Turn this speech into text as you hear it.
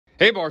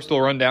Hey,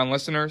 Barstool Rundown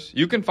listeners.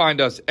 You can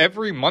find us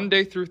every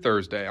Monday through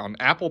Thursday on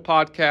Apple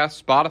Podcasts,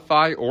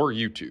 Spotify, or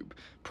YouTube.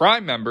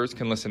 Prime members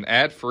can listen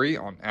ad-free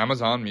on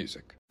Amazon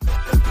Music.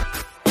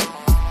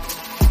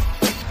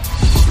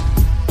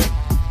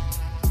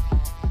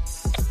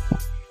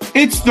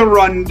 It's the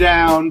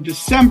Rundown,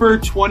 December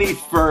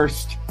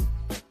 21st.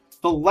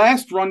 The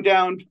last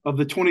rundown of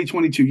the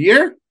 2022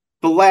 year.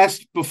 The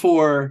last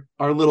before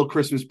our little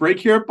Christmas break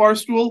here at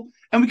Barstool.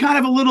 And we kind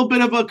of have a little bit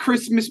of a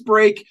Christmas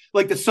break,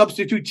 like the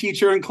substitute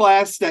teacher in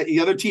class that the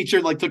other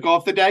teacher took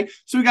off the day.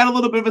 So we got a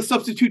little bit of a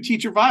substitute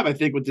teacher vibe, I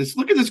think, with this.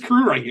 Look at this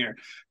crew right here.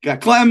 We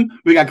got Clem,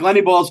 we got Glenny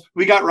Balls,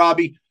 we got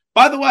Robbie.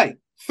 By the way,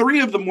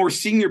 3 of the more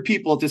senior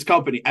people at this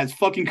company, as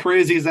fucking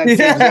crazy as that seems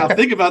now.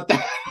 Think about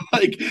that.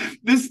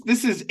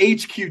 This is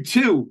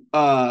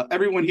HQ2.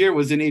 Everyone here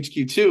was in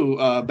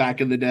HQ2 back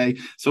in the day.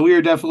 So we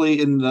are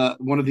definitely in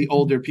one of the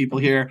older people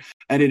here.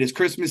 And it is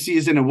Christmas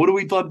season. And what do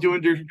we love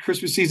doing during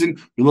Christmas season?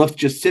 We love to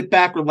just sit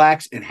back,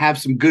 relax, and have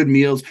some good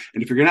meals.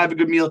 And if you're going to have a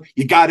good meal,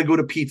 you got to go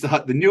to Pizza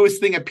Hut. The newest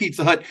thing at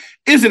Pizza Hut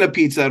isn't a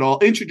pizza at all.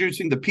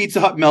 Introducing the Pizza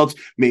Hut Melts,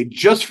 made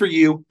just for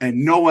you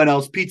and no one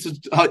else. Pizza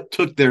Hut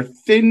took their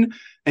thin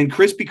and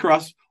crispy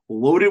crust,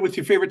 loaded it with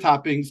your favorite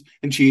toppings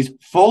and cheese,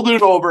 folded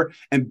it over,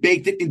 and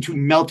baked it into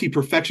melty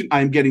perfection.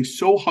 I am getting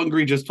so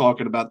hungry just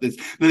talking about this.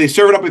 Then they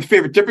serve it up with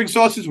favorite dipping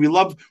sauces.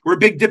 We're a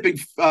big dipping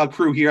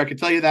crew here. I can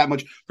tell you that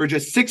much for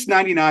just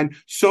 $6.99.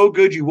 So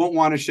good you won't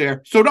want to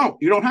share. So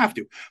you don't have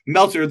to.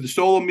 Melts are the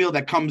solo meal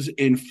that comes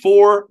in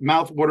 4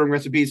 mouth-watering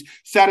recipes,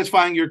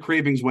 satisfying your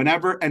cravings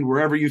whenever and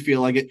wherever you feel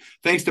like it.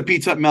 Thanks to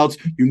Pizza Hut Melts,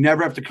 you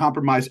never have to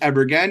compromise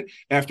ever again.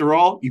 After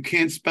all, you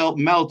can't spell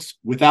melts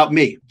without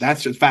me.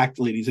 That's just fact,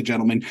 ladies and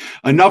gentlemen.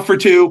 Enough for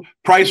 2,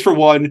 price for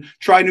 1.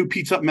 Try new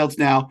Pizza Hut Melts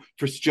now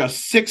for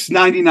just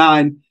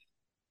 $6.99.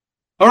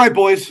 All right,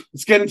 boys,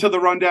 let's get into the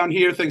rundown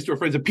here. Thanks to our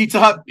friends at Pizza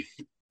Hut.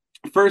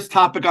 First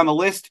topic on the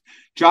list,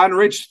 John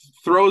Rich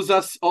throws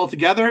us all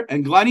together.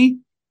 And Glenny,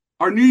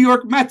 our New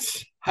York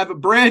Mets have a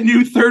brand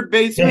new third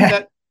baseman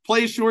that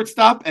plays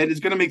shortstop and is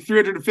going to make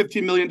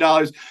 $315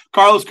 million.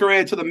 Carlos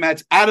Correa to the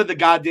Mets out of the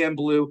goddamn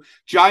blue.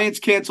 Giants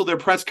canceled their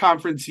press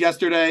conference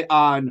yesterday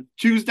on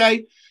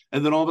Tuesday.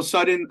 And then all of a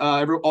sudden,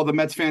 all the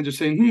Mets fans are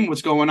saying,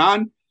 what's going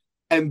on?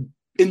 And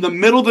in the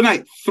middle of the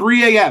night,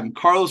 3 a.m.,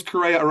 Carlos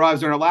Correa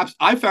arrives in our laps.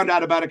 I found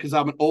out about it because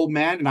I'm an old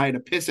man and I had to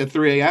piss at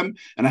 3 a.m.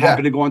 And I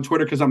happened to go on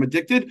Twitter because I'm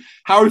addicted.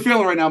 How are we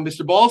feeling right now,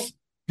 Mr. Balls?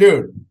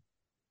 Dude,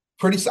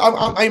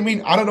 I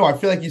mean, I don't know. I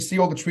feel like you see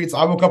all the tweets.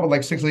 I woke up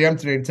at 6 a.m.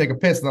 today to take a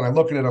piss. And then I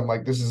look at it. I'm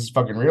like, this is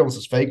fucking real. This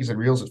is fake. Is it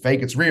real? Is it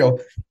fake? It's real.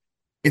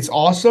 It's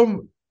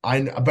awesome.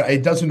 But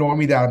it does annoy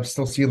me that I'm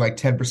still seeing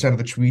 10% of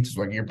the tweets is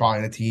you're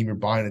buying a team, you're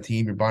buying a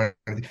team, you're buying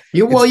a team.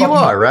 You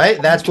are,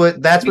 right? That's what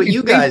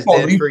you guys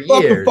did for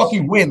years.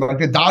 Fucking win.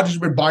 The Dodgers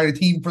have been buying a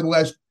team for the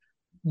last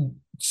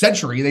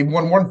century. They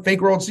won 1 fake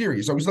World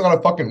Series, so we still got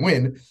to fucking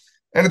win.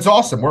 And it's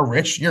awesome. We're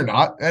rich, you're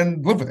not,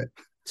 and live with it.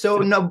 So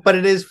no, but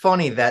it is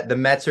funny that the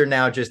Mets are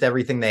now just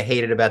everything they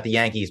hated about the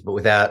Yankees, but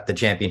without the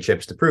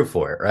championships to prove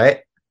for it, right?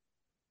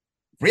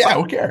 Yeah,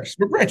 who cares?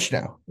 We're rich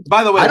now.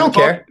 By the way, I don't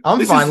care.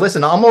 I'm fine.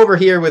 Listen, I'm over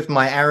here with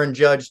my Aaron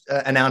Judge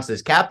announced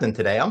as captain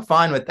today. I'm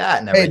fine with that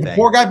and everything. The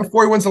poor guy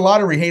before he wins the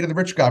lottery hated the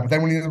rich guy, but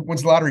then when he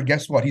wins the lottery,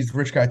 guess what? He's the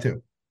rich guy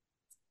too.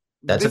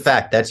 That's a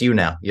fact. That's you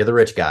now. You're the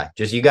rich guy.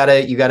 Just you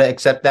gotta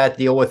accept that,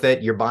 deal with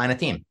it. You're buying a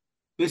team.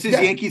 This is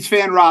Yankees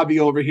fan Robbie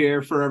over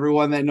here for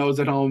everyone that knows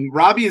at home.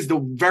 Robbie is the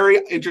very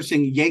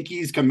interesting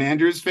Yankees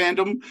Commanders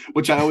fandom,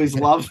 which I always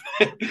love.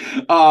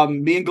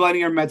 Me and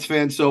Glenny are Mets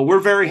fans, so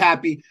we're very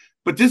happy.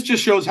 But this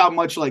just shows how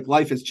much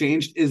life has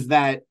changed, is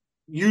that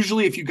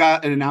usually if you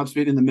got an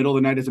announcement in the middle of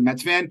the night as a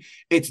Mets fan,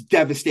 it's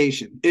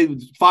devastation.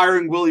 It's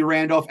firing Willie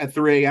Randolph at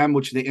 3 a.m.,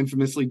 which they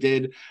infamously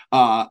did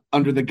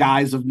under the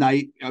guise of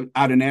night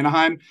out in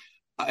Anaheim.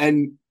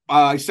 And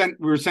we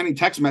were sending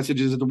text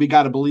messages that we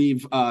got to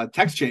believe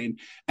text chain.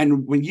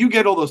 And when you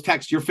get all those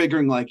texts, you're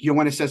figuring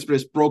Yoenis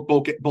Cespedes broke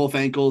both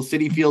ankles,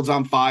 Citi Field's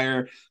on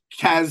fire,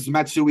 Kaz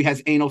Matsui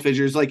has anal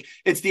fissures.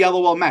 It's the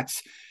LOL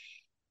Mets.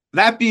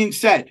 That being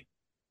said,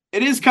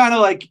 it is kind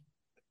of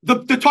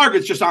the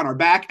target's just on our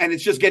back, and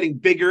it's just getting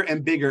bigger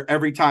and bigger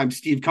every time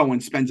Steve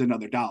Cohen spends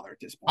another dollar at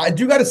this point. I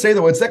do got to say,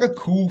 though, it's a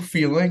cool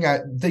feeling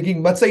at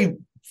thinking, let's say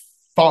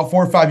 4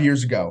 or 5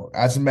 years ago,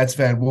 as a Mets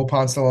fan, Will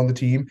Pond still on the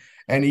team,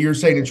 and you're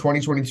saying in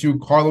 2022,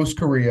 Carlos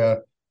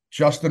Correa,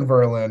 Justin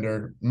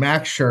Verlander,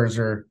 Max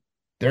Scherzer,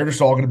 they're just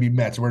all going to be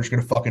Mets. We're just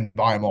going to fucking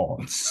buy them all.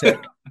 It's sick.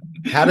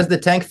 How does the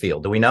tank feel?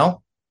 Do we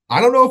know?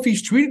 I don't know if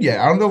he's tweeted yet.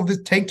 I don't know if the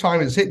tank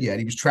time has hit yet.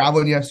 He was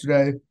traveling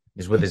yesterday.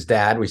 He's with his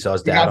dad. We saw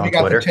his dad on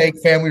Twitter. We got the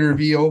tank family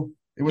reveal.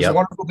 It was a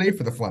wonderful day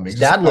for the Flemings. His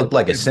dad looked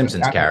like a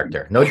Simpsons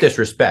character. No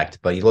disrespect,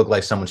 but he looked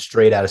like someone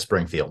straight out of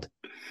Springfield.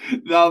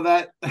 No,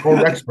 that or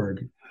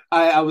Rexburg.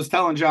 I was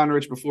telling John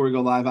Rich before we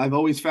go live, I've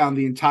always found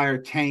the entire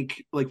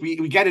tank, we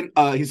get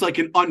he's like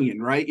an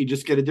onion, right? You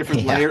just get a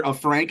different layer of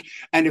Frank.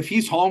 And if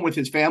he's home with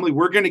his family,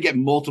 we're going to get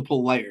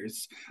multiple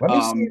layers. Let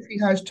me see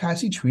if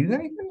has he tweeted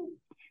anything?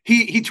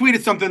 He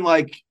tweeted something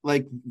like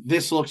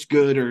this looks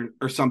good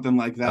or something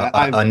like that.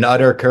 An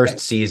utter cursed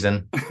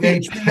season. Yeah,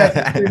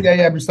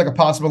 just like a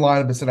possible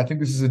lineup and said, I think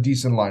this is a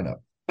decent lineup.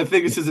 I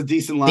think this is a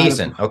decent lineup.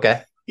 Decent,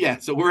 okay. Yeah,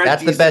 so we're at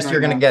that's the best you're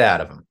going to get out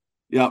of him.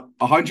 Yep,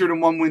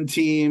 101 win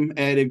team.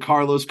 Added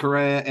Carlos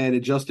Correa,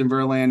 added Justin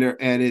Verlander,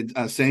 added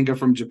Senga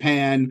from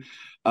Japan.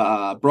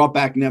 Brought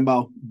back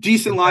Nimmo.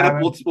 Decent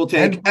lineup. We'll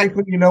take. And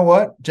frankly, you know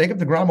what? Jacob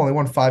deGrom only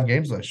won 5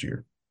 games last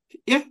year.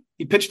 Yeah,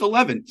 he pitched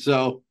 11.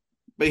 So,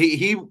 but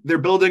they're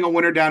building a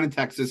winner down in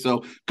Texas.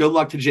 So good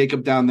luck to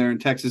Jacob down there in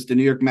Texas. The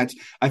New York Mets,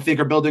 I think,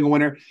 are building a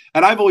winner.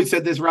 And I've always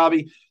said this,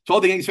 Robbie, to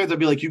all the Yankees fans, I'd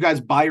be like, you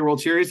guys buy your World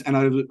Series. And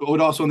I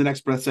would also in the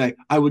next breath say,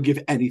 I would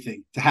give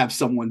anything to have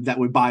someone that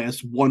would buy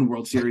us one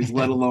World Series,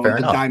 let alone the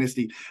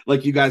dynasty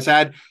like you guys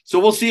had. So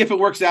we'll see if it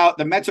works out.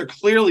 The Mets are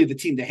clearly the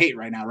team to hate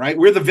right now, right?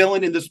 We're the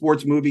villain in the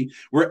sports movie.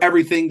 We're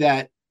everything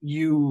that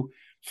you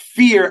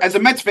fear. As a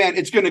Mets fan,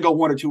 it's going to go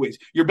one or two ways.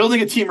 You're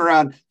building a team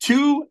around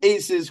 2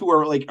 aces who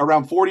are like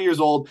around 40 years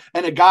old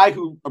and a guy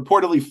who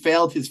reportedly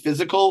failed his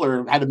physical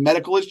or had a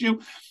medical issue.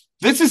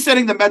 This is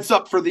setting the Mets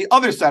up for the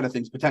other side of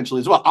things potentially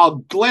as well. I'll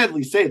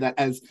gladly say that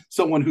as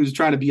someone who's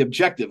trying to be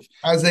objective.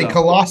 As a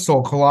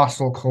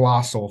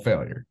colossal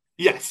failure.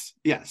 Yes.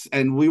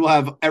 And we will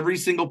have every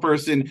single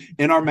person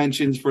in our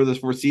mentions for the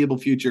foreseeable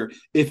future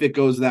if it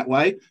goes that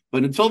way.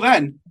 But until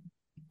then,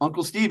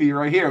 Uncle Stevie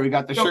right here. We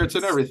got the shirts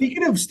and everything.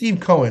 Speaking of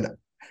Steve Cohen,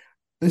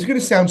 this is going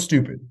to sound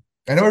stupid.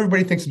 I know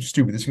everybody thinks I'm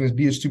stupid. This is going to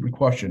be a stupid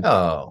question.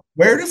 Oh.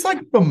 Where does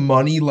the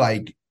money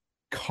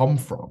come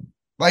from?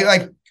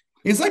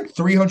 Is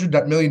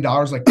 $300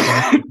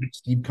 million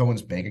Steve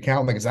Cohen's bank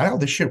account? Is that how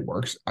this shit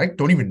works? I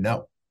don't even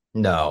know.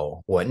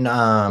 No. What?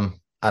 I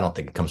don't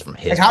think it comes from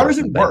his. How does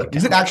it work? Account.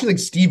 Is it actually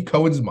Steve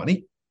Cohen's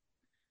money?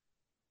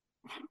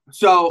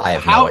 So I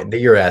have no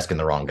idea. You're asking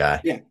the wrong guy.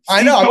 Yeah,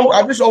 I know.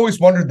 I've just always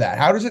wondered that.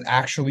 How does it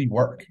actually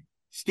work?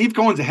 Steve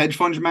Cohen's a hedge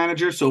fund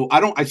manager, so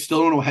I still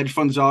don't know what hedge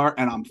funds are,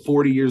 and I'm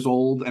 40 years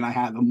old and I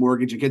have a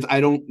mortgage and kids.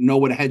 I don't know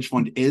what a hedge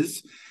fund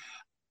is.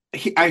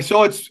 I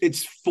saw it's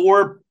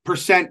 4%.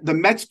 The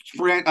Mets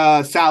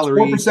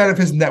salary 4% of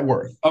his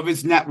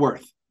net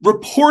worth.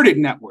 Reported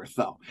net worth,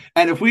 though.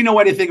 And if we know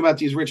anything about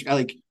these rich,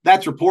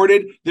 that's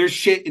reported. There's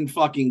shit in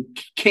fucking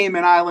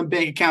Cayman Island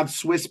bank accounts,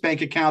 Swiss bank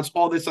accounts,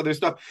 all this other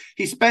stuff.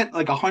 He spent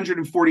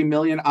 $140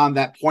 million on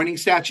that pointing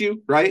statue,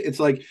 right? It's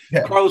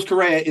Carlos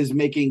Correa is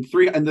making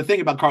and the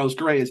thing about Carlos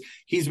Correa is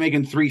he's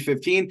making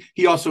 $315.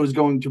 He also is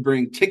going to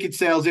bring ticket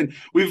sales in.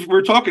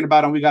 We're talking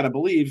about, and we got to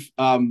believe,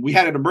 we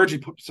had an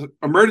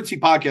emergency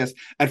podcast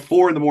at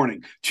 4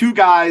 a.m. 2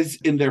 guys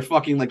in their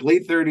fucking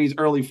late 30s,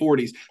 early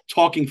 40s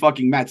talking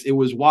fucking Mets. It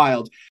was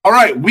wild. All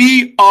right,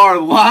 we are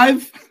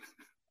live.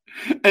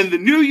 And the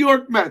New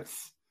York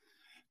Mets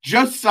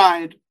just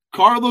signed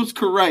Carlos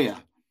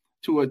Correa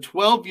to a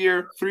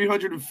 12-year,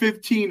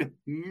 $315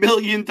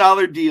 million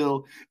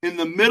deal in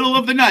the middle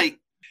of the night.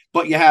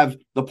 But you have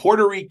the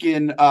Puerto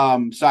Rican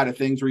side of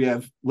things where you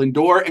have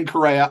Lindor and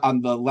Correa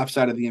on the left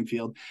side of the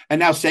infield. And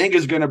now Senga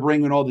is going to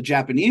bring in all the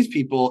Japanese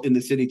people in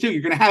the city too.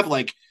 You're going to have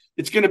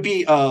it's going to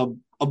be a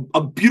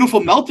beautiful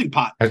melting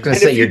pot. I was going to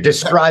say, you're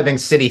describing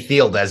Citi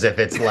Field as if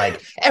it's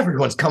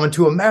everyone's coming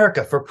to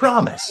America for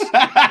promise.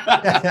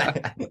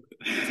 They're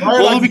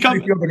going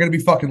to be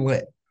fucking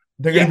lit.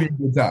 They're going to be a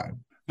good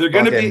time. They're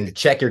going to be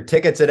check your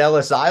tickets at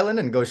Ellis Island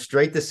and go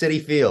straight to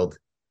Citi Field.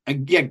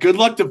 And yeah, good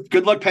luck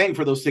paying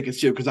for those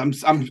tickets too, because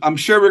I'm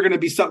sure we're going to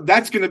be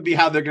that's going to be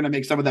how they're going to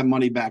make some of that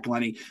money back,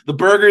 Lenny. The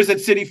burgers at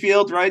Citi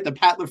Field, right? The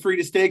Pat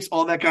LaFrida steaks,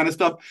 all that kind of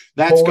stuff.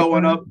 That's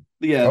going up.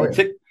 Yeah.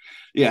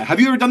 Yeah. Have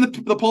you ever done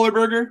the Polar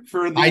Burger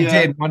for the? I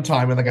did one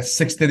time in a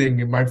 6th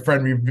inning, and my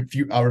friend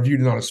reviewed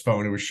it on his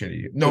phone. It was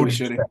shitty. No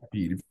disrespect,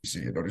 Pete, if you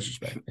see it. No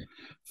disrespect.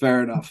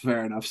 Fair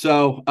enough.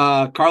 So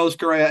Carlos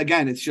Correa,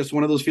 again, it's just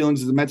one of those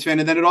feelings as a Mets fan.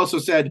 And then it also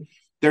said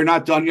they're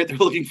not done yet. They're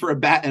looking for a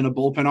bat and a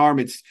bullpen arm.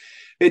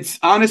 It's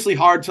honestly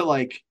hard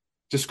to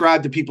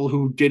describe to people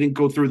who didn't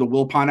go through the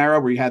Wilpon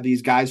era where you had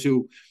these guys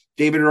who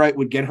David Wright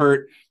would get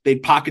hurt.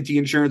 They'd pocket the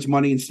insurance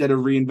money instead of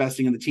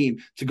reinvesting in the team.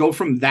 To go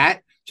from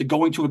that to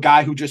going to a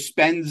guy who just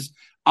spends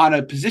on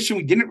a position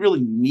we didn't really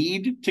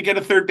need to get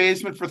a third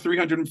baseman for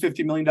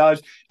 $350 million.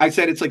 I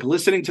said it's like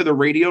listening to the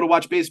radio to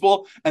watch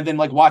baseball and then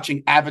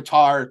watching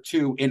Avatar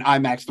 2 in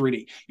IMAX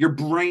 3D. Your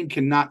brain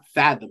cannot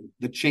fathom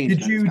the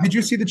change. Did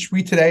you see the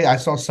tweet today? I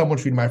saw someone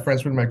tweet, my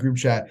friends in my group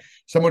chat.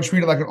 Someone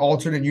tweeted an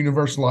alternate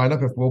universe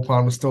lineup if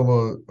Wilpon was still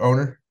the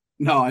owner.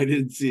 No, I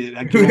didn't see it.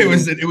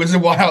 It was a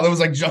wild. It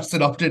was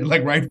Justin Upton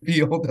right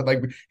field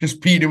and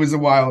just Pete. It was a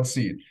wild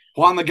scene.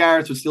 Juan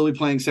Lagares would still be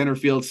playing center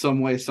field some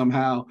way,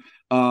 somehow.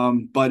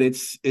 But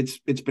it's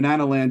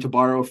banana land, to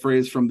borrow a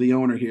phrase from the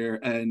owner here.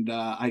 And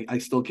I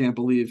still can't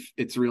believe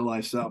it's real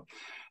life. So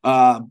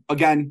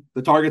again,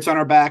 the target's on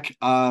our back.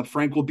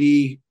 Frank will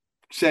be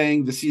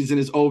saying the season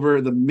is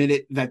over the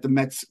minute that the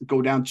Mets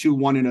go down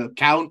 2-1 in a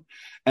count.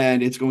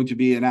 And it's going to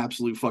be an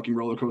absolute fucking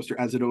roller coaster,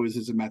 as it always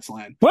is in Mets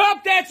land. Well,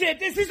 that's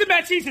it. This is the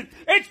Mets season.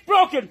 It's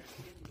broken.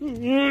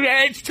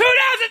 It's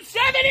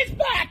 2007. It's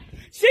back.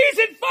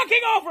 Season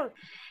fucking over.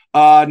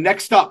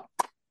 Next up,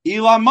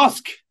 Elon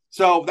Musk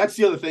So that's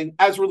the other thing.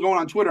 As we're going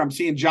on Twitter, I'm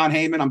seeing John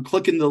Heyman. I'm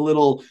clicking the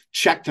little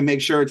check to make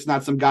sure it's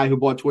not some guy who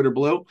bought Twitter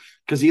Blue,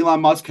 because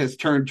Elon Musk has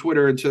turned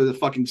Twitter into the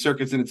fucking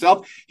circus in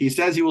itself. He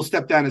says he will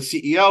step down as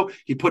CEO.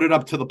 He put it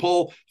up to the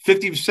poll.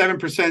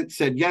 57%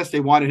 said yes, they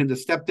wanted him to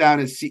step down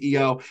as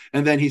CEO.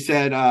 And then he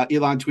said,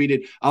 Elon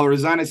tweeted, "I'll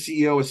resign as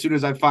CEO as soon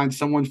as I find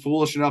someone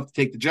foolish enough to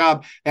take the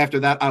job. After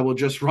that, I will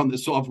just run the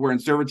software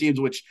and server teams,"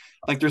 which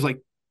there's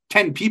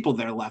 10 people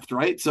there left,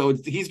 right? So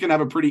he's going to have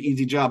a pretty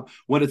easy job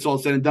when it's all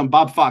said and done.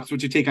 Bob Fox,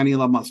 what's your take on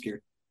Elon Musk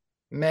here?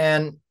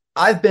 Man,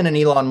 I've been an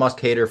Elon Musk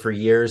hater for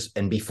years,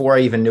 and before I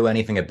even knew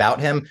anything about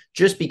him,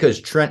 just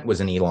because Trent was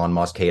an Elon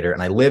Musk hater,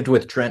 and I lived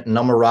with Trent, and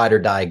I'm a ride or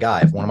die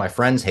guy. If one of my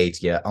friends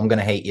hates you, I'm going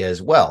to hate you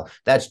as well.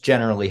 That's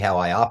generally how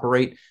I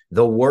operate.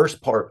 The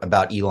worst part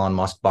about Elon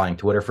Musk buying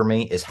Twitter for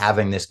me is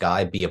having this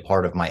guy be a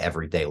part of my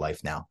everyday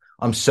life now.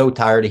 I'm so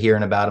tired of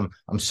hearing about him.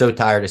 I'm so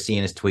tired of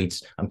seeing his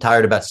tweets. I'm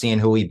tired about seeing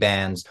who he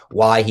bans,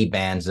 why he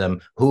bans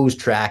them, who's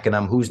tracking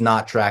him, who's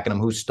not tracking him,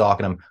 who's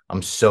stalking him.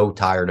 I'm so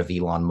tired of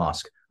Elon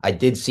Musk. I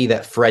did see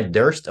that Fred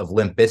Durst of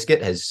Limp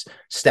Bizkit has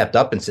stepped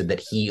up and said that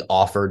he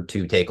offered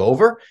to take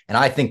over. And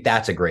I think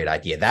that's a great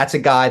idea. That's a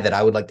guy that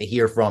I would like to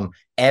hear from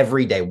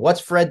every day. What's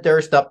Fred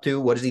Durst up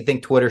to? What does he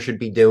think Twitter should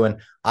be doing?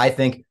 I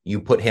think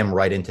you put him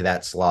right into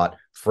that slot.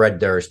 Fred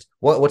Durst.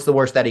 What's the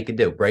worst that he could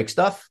do? Break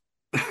stuff?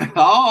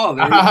 Oh,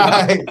 there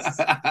you go.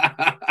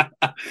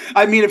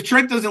 I mean, if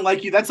Trent doesn't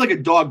like you, that's like a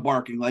dog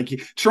barking.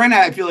 Trent,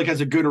 I feel like, has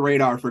a good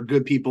radar for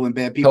good people and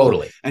bad people.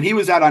 Totally. And he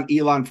was out on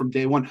Elon from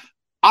day one.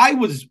 I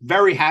was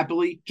very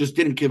happily just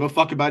didn't give a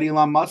fuck about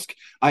Elon Musk.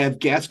 I have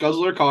gas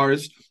guzzler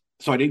cars,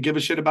 so I didn't give a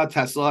shit about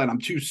Tesla, and I'm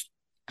too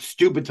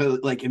stupid to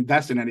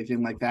invest in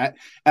anything like that.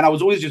 And I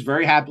was always just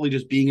very happily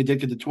just being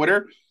addicted to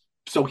Twitter.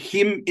 So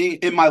him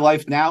in my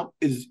life now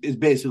is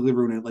basically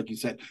ruining it, like you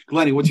said.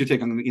 Glennie, what's your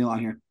take on Elon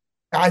here?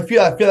 I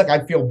feel like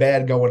I feel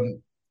bad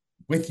going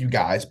with you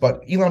guys,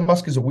 but Elon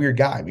Musk is a weird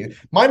guy. I mean,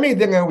 my main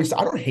thing I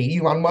don't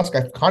hate Elon Musk.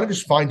 I kind of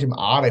just find him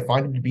odd. I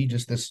find him to be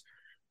just this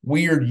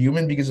weird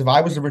human, because if I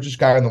was the richest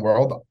guy in the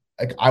world,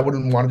 I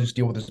wouldn't want to just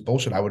deal with this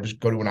bullshit. I would just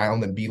go to an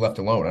island and be left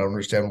alone. I don't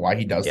understand why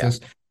he does this.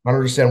 I don't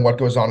understand what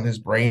goes on in his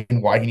brain,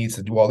 why he needs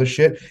to do all this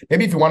shit.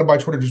 Maybe if you want to buy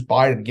Twitter, just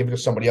buy it and give it to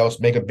somebody else,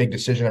 make a big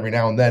decision every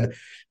now and then.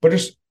 But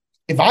just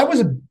if I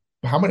was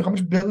how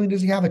much billion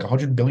does he have?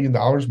 $100 billion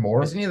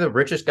more? Isn't he the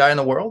richest guy in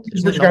the world?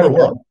 He's the richest guy in the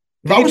world.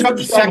 If I was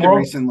the second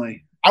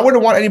recently, I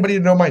wouldn't want anybody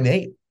to know my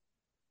name.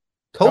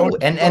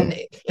 Totally. And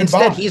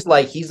instead he's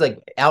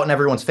like out in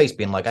everyone's face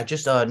being like, I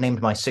just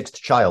named my 6th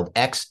child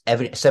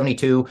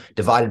X72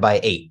 divided by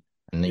 8.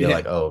 And you're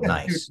like, oh,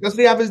 nice. Doesn't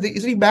he have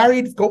isn't he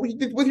married? Go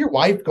with your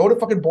wife, go to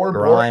fucking Bora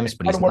Grimes,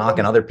 but he's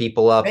knocking other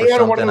people up or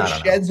something. One of those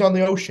sheds on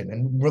the ocean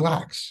and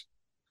relax.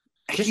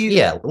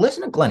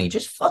 Listen to Glennie.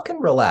 Just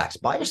fucking relax.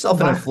 Buy yourself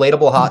an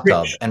inflatable hot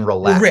tub and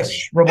relax. You're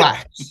rich.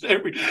 Relax.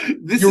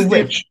 You're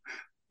rich.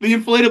 The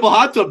inflatable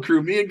hot tub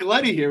crew, me and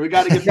Glennie here. We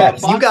got to get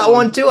that. You got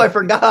one too. I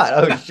forgot.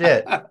 Oh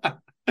shit.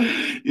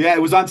 Yeah,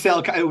 it was on sale.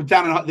 It was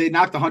down. They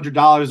knocked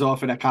 $100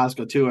 off it at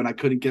Costco too, and I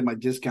couldn't get my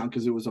discount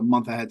because it was a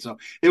month ahead. So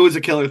it was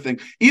a killer thing.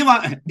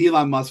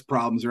 Elon Musk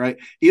problems, right?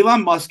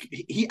 Elon Musk,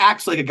 he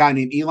acts like a guy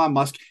named Elon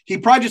Musk. He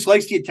probably just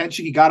likes the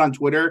attention he got on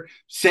Twitter,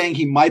 saying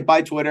he might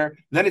buy Twitter.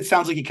 Then it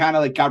sounds like he kind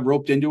of got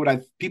roped into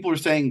it. People were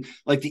saying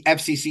the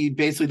FCC,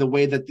 basically the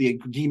way that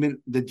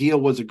the deal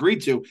was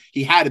agreed to,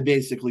 he had to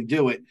basically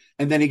do it,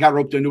 and then he got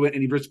roped into it,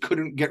 and he just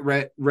couldn't get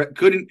rid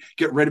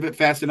of it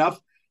fast enough.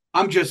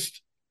 I'm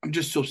just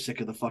so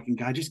sick of the fucking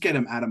guy. Just get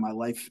him out of my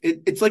life.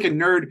 It's like a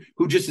nerd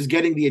who just is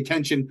getting the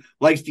attention,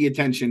 likes the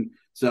attention.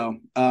 So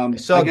I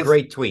saw a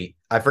great tweet.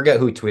 I forget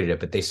who tweeted it,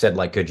 but they said,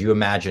 could you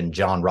imagine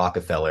John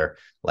Rockefeller,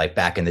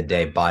 back in the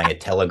day, buying a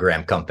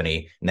telegram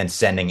company and then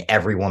sending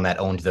everyone that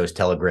owned those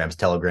telegrams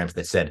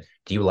that said,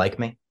 do you like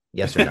me?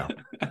 Yes or no?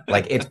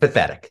 It's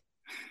pathetic.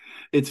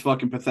 It's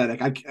fucking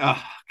pathetic.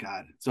 Oh,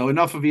 God. So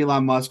enough of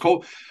Elon Musk.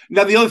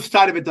 Now, the other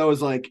side of it, though,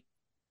 is I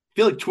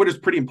feel like Twitter's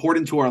pretty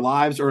important to our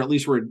lives, or at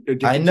least we're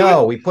addicted I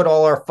know. We put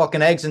all our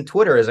fucking eggs in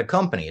Twitter as a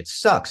company. It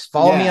sucks.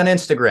 Follow me on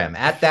Instagram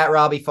at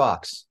Robbie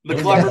Fox. The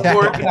Club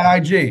Report.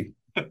 IG.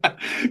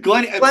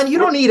 Glenn, you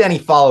don't need any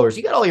followers.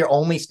 You got all your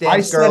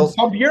OnlyStans girls.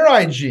 Pump your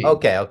IG.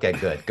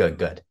 Okay.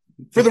 Good.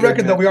 For the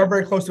record, though, we are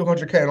very close to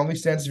 100K on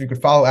OnlyStans. If you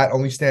could follow at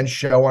OnlyStans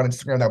Show on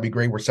Instagram, that'd be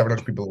great. We're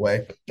 700 people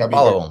away.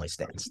 Follow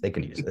OnlyStans. They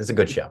could use it. It's a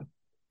good show.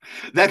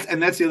 That's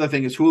the other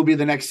thing is who will be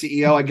the next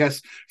CEO. I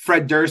guess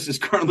Fred Durst is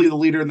currently the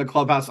leader in the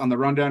clubhouse on the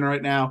rundown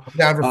right now.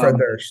 Down for Fred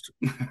Durst.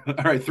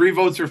 All right, 3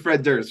 votes for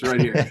Fred Durst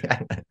right here.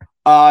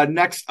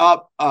 Next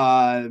up,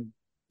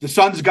 the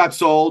Suns got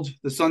sold.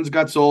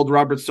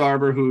 Robert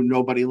Sarver, who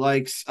nobody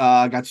likes,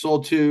 got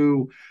sold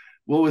to,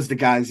 what was the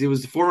guys? It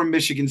was the former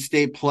Michigan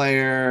State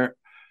player.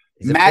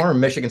 He's a former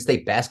Michigan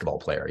State basketball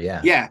player, yeah.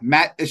 Yeah,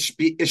 Matt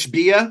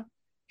Ishbia.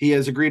 He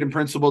has agreed in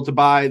principle to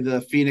buy the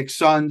Phoenix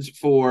Suns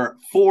for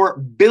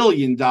 $4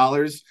 billion.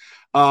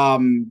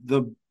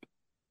 The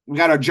we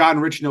got our John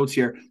Rich notes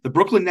here. The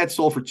Brooklyn Nets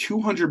sold for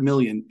 $200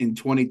 million in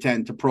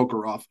 2010 to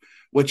Prokhorov,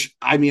 which,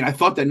 I mean, I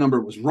thought that number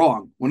was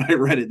wrong when I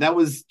read it. That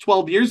was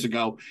 12 years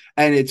ago,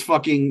 and it's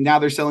fucking now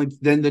they're selling.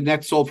 Then the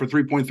Nets sold for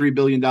 $3.3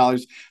 billion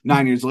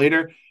 9 years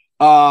later.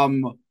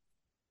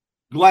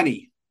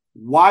 Glenny,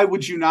 why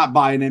would you not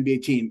buy an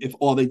NBA team if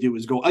all they do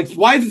is go? Like,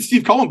 why isn't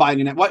Steve Cohen buying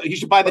it? Why he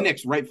should buy the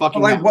Knicks right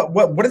fucking like now.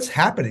 What is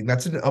happening?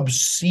 That's an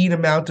obscene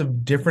amount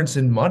of difference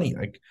in money.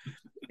 Like,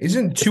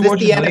 isn't Is 200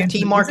 this the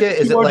NFT market?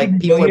 Is it like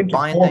people are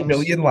buying 4 things?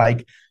 million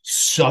like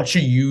such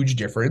a huge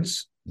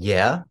difference?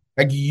 Yeah.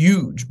 Like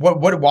huge.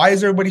 Why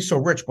is everybody so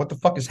rich? What the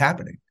fuck is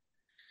happening?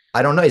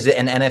 I don't know. Is it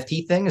an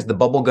NFT thing? Is the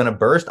bubble going to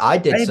burst? I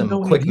did have some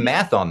no quick idea.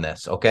 math on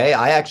this. Okay.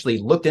 I actually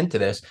looked into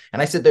this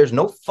and I said, there's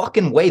no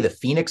fucking way the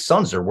Phoenix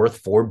Suns are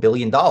worth $4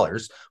 billion.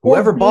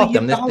 Whoever bought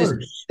them,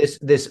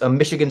 this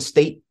Michigan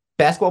State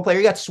basketball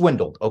player got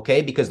swindled.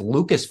 Okay. Because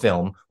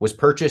Lucasfilm was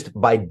purchased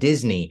by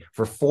Disney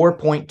for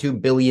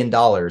 $4.2 billion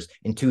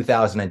in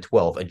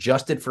 2012.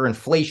 Adjusted for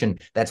inflation,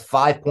 that's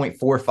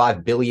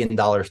 $5.45 billion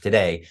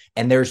today.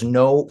 And there's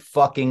no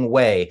fucking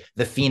way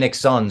the Phoenix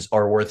Suns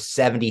are worth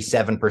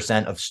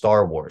 77% of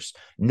Star Wars.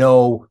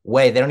 No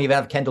way. They don't even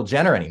have Kendall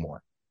Jenner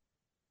anymore.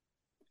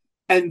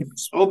 And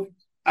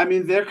I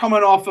mean, they're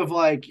coming off of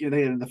like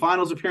they had the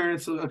finals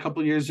appearance a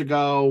couple years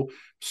ago.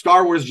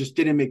 Star Wars just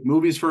didn't make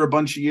movies for a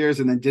bunch of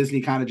years, and then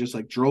Disney kind of just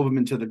like drove them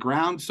into the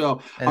ground.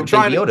 So And I'm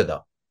trying Baby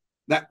Yoda,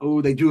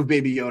 though. They do have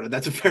Baby Yoda.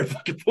 That's a fair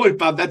fucking point,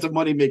 Bob. That's a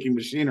money making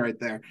machine right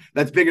there.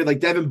 That's bigger. Like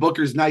Devin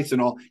Booker's nice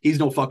and all. He's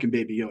no fucking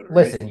Baby Yoda.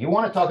 Right? Listen, you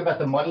want to talk about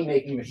the money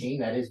making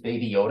machine that is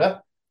Baby Yoda?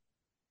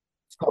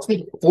 It cost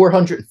me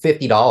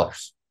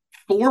 $450.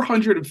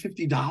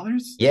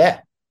 $450.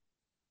 Yeah.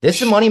 This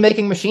is a money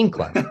making machine,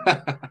 Clem.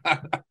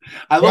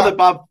 I love that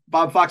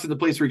Bob Fox is the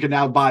place where you can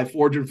now buy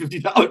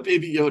 $450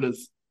 Baby Yodas.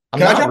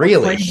 Can I not drop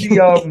really.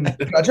 can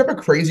I drop a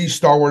crazy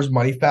Star Wars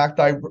money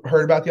fact I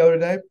heard about the other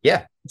day?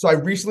 Yeah. So I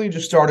recently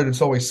just started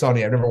It's Always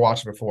Sunny. I've never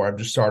watched it before. I've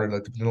just started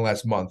like in the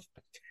last month.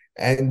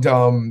 And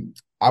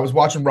I was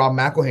watching Rob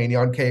McElhaney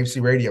on KFC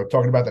Radio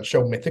talking about that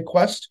show Mythic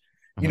Quest.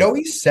 You know,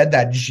 he said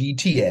that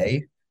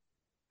GTA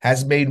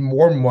has made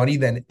more money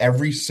than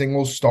every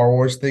single Star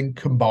Wars thing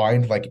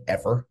combined, like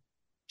ever.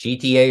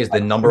 GTA is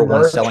the number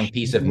one selling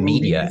piece of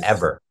media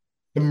ever.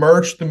 The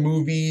merch, the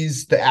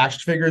movies, the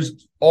action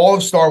figures, all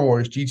of Star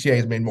Wars, GTA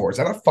has made more. Is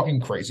that not fucking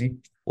crazy?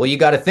 Well, you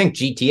got to think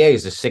GTA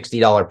is a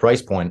 $60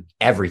 price point.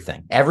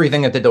 Everything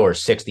at the door is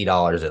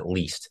 $60 at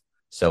least.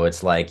 So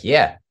it's like,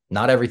 yeah,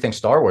 not everything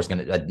Star Wars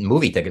a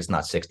movie ticket's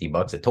not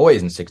 $60. A toy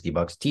isn't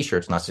 $60.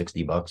 T-shirt's not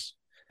 $60.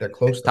 They're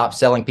close. Top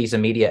selling piece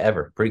of media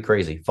ever. Pretty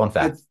crazy. Fun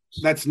fact.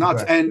 That's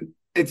nuts. Okay. And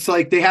it's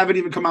like they haven't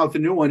even come out with the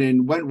new one.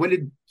 And when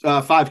did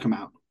 5 come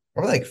out?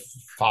 Probably like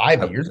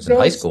 5 years It was in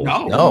ago. high school.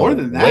 No, No, more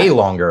than that. way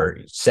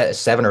longer.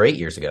 7 or 8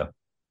 years ago.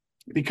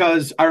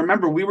 Because I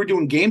remember we were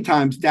doing game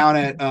times down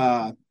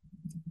at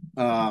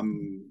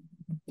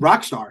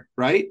Rockstar,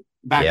 right?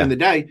 Back in the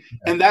day.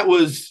 And that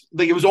was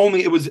like it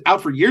was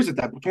out for years at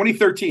that point,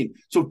 2013.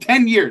 So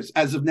 10 years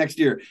as of next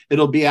year,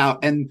 it'll be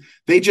out. And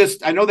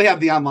I know they have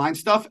the online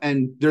stuff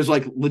and there's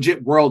like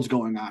legit worlds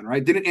going on,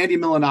 right? Didn't Andy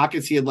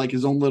Milonakis, he had like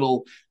his own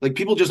little, like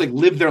people just like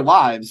live their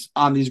lives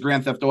on these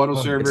Grand Theft Auto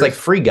servers. It's like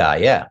Free Guy,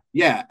 yeah.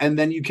 Yeah. And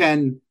then you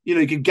can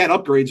get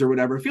upgrades or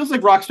whatever. It feels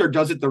like Rockstar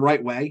does it the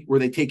right way where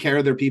they take care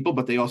of their people,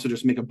 but they also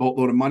just make a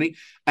boatload of money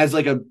as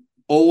like a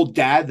old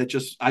dad that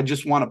I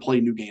just want to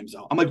play new games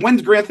though. I'm like,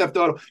 when's Grand Theft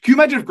Auto? Can you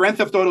imagine if Grand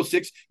Theft Auto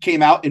 6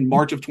 came out in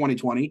March of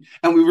 2020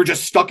 and we were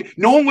just stuck?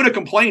 No one would have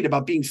complained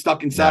about being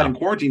stuck inside in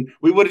quarantine.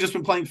 We would have just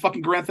been playing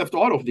fucking Grand Theft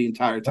Auto for the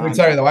entire time. Let me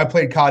tell you though, I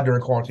played COD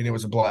during quarantine. It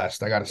was a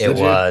blast. I got to say It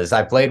was.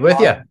 I played with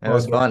you. It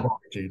was fun.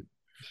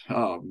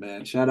 Oh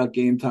man, shout out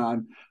Game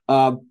Time.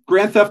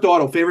 Grand Theft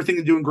Auto, favorite thing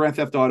to do in Grand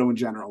Theft Auto in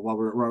general while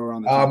we're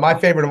on the my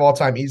favorite of all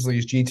time easily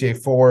is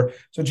GTA 4.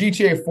 So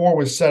GTA 4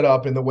 was set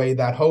up in the way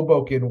that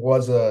Hoboken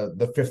was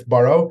the fifth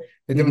borough.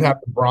 They didn't have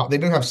they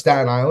didn't have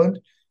Staten Island.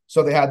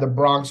 So they had the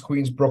Bronx,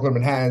 Queens, Brooklyn,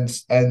 Manhattan,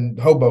 and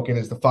Hoboken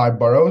is the 5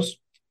 boroughs.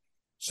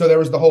 So there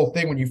was the whole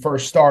thing when you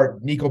first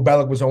start, Nico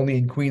Bellic was only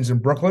in Queens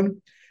and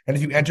Brooklyn. And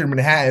if you entered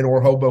Manhattan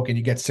or Hoboken,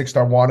 you get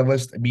 6-star wanted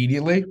list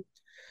immediately.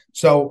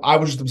 So I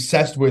was just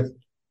obsessed with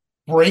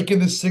breaking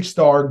the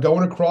 6-star,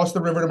 going across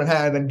the river to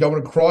Manhattan, and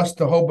going across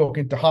to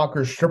Hoboken to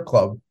Honker's strip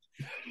club.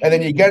 And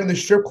then you get in the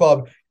strip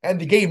club, and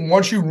the game,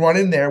 once you run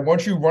into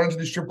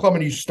the strip club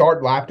and you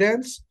start lap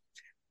dance,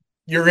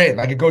 you're in.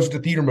 Like it goes into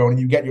theater mode and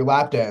you get your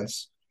lap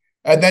dance.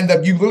 And then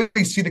you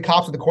literally see the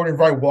cops at the corner of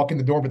your eye walk in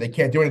the door, but they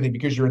can't do anything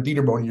because you're in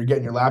theater mode and you're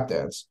getting your lap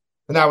dance.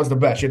 And that was the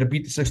best. You had to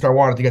beat the 6-star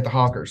wanted to get the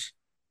honkers.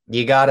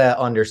 You got to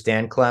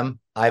understand, Clem.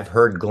 I've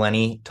heard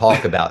Glenny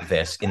talk about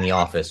this in the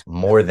office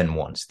more than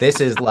once.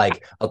 This is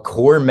like a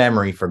core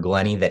memory for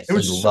Glenny that he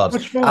loves. So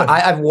much fun.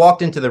 I've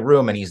walked into the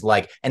room and he's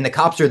like, and the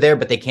cops are there,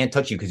 but they can't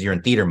touch you because you're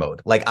in theater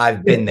mode. Like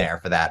I've been there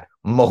for that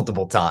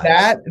multiple times.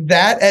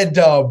 That and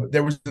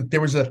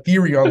there was a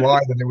theory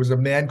online that there was a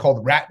man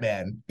called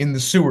Ratman in the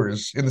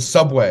sewers in the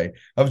subway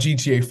of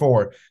GTA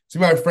 4.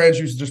 Some of my friends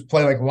used to just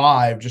play like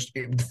live, just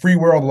Free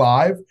World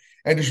Live.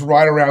 and just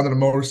ride around on a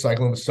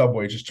motorcycle in the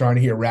subway just trying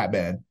to hear Rat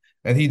Man.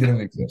 And he didn't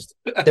exist.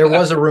 There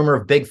was a rumor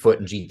of Bigfoot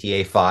in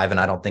GTA 5, and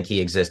I don't think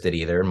he existed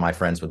either. My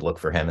friends would look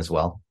for him as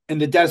well. In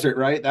the desert,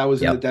 right? That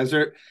was in Yep. the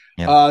desert.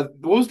 Yep.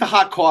 What was the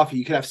hot coffee?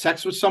 You could have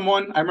sex with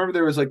someone. I remember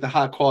there was like the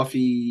hot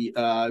coffee.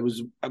 It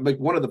was like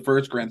one of the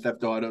first Grand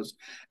Theft Autos,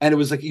 and it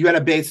was like you had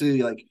to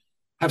basically like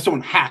have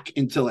someone hack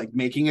into like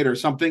making it or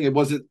something. It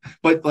wasn't,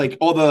 but like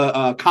all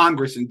the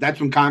Congress, and that's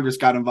when Congress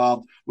got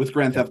involved with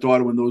Grand Theft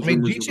Auto. When those, I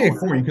mean, rumors were GTA going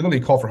 4, around. you can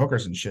literally call for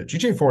hookers and shit.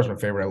 GTA 4 is my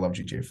favorite. I love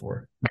GTA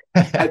 4.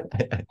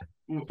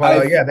 But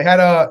I- yeah, they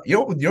had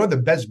you know the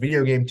best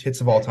video game tits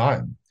of all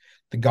time,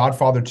 The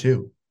Godfather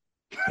 2.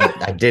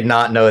 I did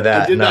not know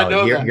that. I did not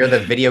know that. You're the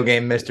video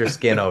game Mr.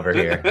 Skin over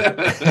here. You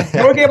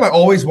know what game I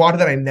always wanted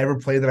that I never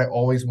played that I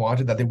always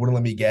wanted that they wouldn't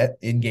let me get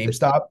in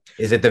GameStop?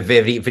 Is it the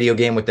video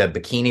game with the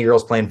bikini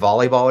girls playing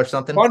volleyball or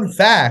something? Fun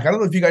fact, I don't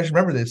know if you guys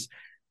remember this.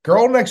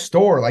 Girl Next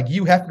Door, like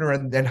Hugh Hefner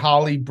and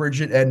Holly,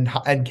 Bridget, and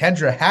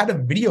Kendra had a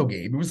video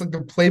game. It was like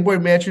the Playboy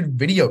Mansion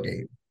video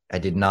game. I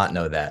did not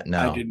know that.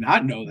 No. I did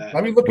not know that.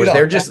 Let me look Was it up.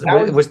 there just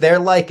was there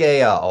like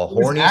a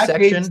horny at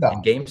section GameStop.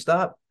 in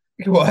GameStop?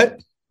 What?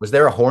 Was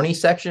there a horny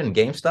section in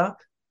GameStop?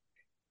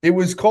 It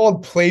was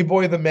called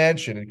Playboy the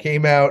Mansion. It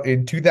came out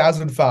in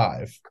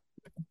 2005.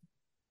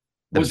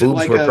 The Was it boobs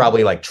like were a-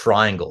 probably like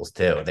triangles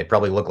too. They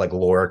probably look like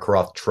Laura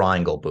Croft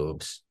triangle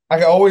boobs.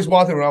 I always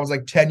wanted it when I was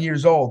like 10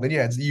 years old. And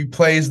yeah, you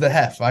play as the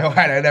hef. I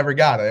never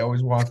got it. I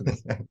always wanted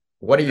it.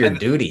 What are your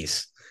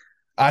duties?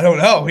 I don't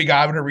know. I'm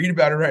going to read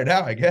about it right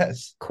now, I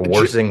guess.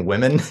 Coercing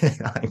women?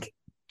 Like,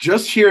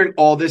 Just hearing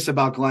all this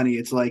about Glenny,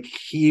 it's like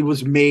he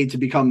was made to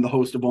become the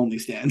host of Only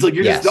Stands. Like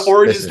you're Yes, just the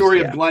origin this is- story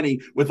yeah. of Glenny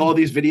with all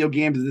these video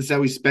games, and this is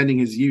how he's spending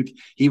his youth.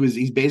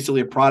 He's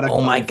basically a product. oh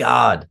my of-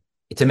 God.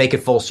 To make it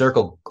full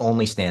circle,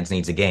 Only Stands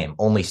needs a game.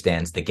 Only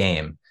Stands the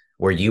game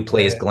where you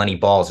play as Yeah. Glenny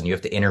Balls and you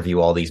have to interview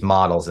all these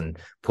models and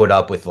put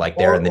up with like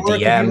they're in the Or it could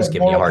be DMs, like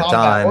giving you a hard Mortal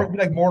Kombat, Or it time. could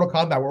be like Mortal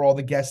Kombat, where all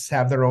the guests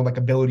have their own like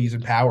abilities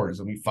and powers,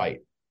 and we fight.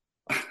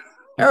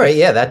 All right,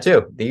 yeah, that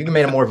too. You can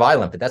make it more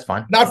violent, but that's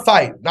fine. Not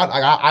fight. Not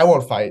I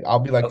won't fight. I'll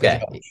be like, the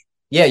Okay. judge.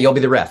 Yeah, you'll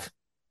be the ref.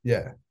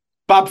 Yeah.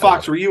 Bob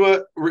Fox, were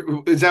you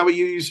is that what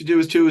you used to do?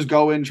 Is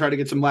go in, try to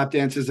get some lap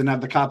dances, and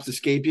have the cops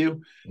escape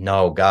you?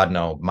 No, God,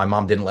 no. My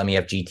mom didn't let me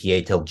have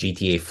GTA till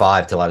GTA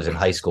 5 till I was in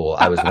high school.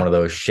 I was one of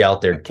those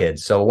sheltered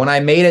kids. So when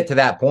I made it to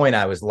that point,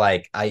 I was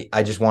like,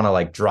 I just want to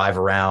like drive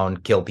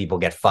around, kill people,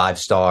 get 5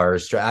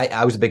 stars.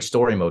 I was a big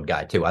story mode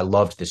guy too. I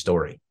loved the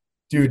story.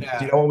 Dude, Yeah.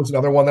 do you know what was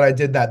another one that I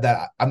did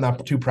that I'm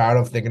not too proud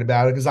of thinking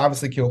about it? Because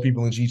obviously killing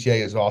people in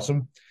GTA is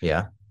awesome.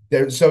 Yeah.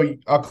 So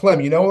Clem,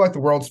 you know, like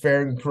the World's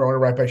Fair in Corona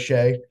right by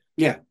Shea?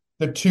 Yeah.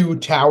 The 2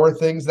 tower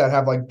things that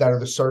have like that are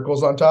the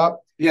circles on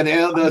top. Yeah,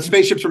 the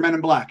spaceships were Men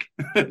in Black.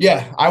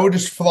 Yeah, I would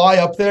just fly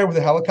up there with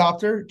a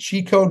helicopter,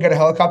 cheat code, get a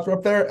helicopter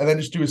up there, and then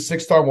just do a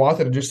 6-star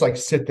wanted and just like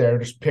sit there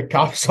and just pick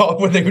cops off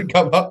when they would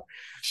come up.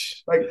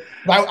 Like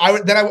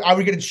I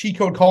would get a cheat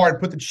code car and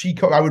put the cheat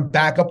code. I would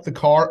back up the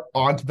car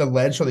onto the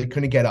ledge so they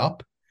couldn't get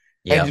up,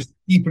 Yeah. and just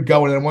keep it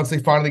going. And once they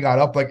finally got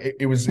up, like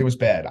it was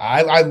bad.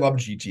 I love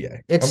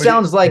GTA. It I mean,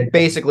 sounds like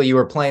basically you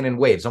were playing in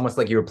waves, almost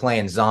like you were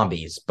playing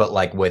zombies, but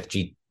like with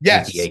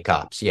Yes. GTA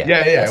cops. Yeah.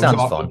 Yeah, That it was sounds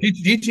awesome. fun.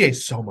 GTA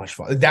is so much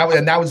fun.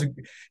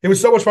 It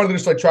was so much fun to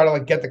just like try to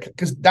like get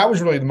because that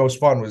was really the most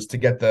fun was to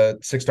get the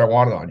 6-star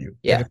wanted on you.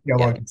 Yeah, And to see how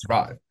long yeah. you can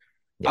survive.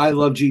 Yeah. I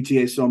love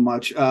GTA so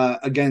much.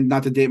 Again,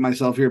 not to date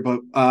myself here,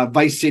 but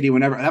Vice City,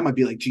 whenever that might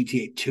be like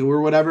GTA 2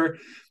 or whatever.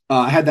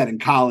 I had that in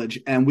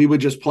college, and we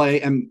would just play,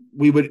 and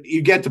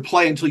you get to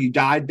play until you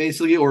died,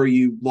 basically, or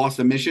you lost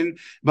a mission.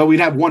 But we'd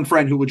have one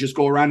friend who would just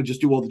go around and just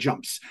do all the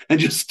jumps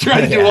and just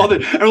try to do all the.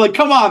 And we're like,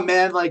 come on,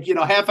 man! Like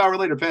half hour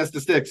later, pass the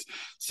sticks.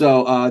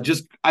 So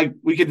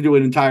we could do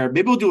an entire.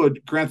 Maybe we'll do a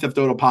Grand Theft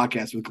Auto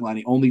podcast with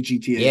Glenny, only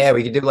GTA. Yeah,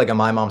 we could do like a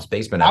My Mom's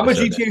Basement I'm a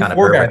episode. That's GTA kinda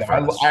 4 guy. perfect for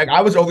us.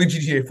 I was only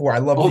GTA 4. I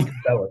love Oh. Deacon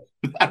Bella.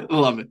 I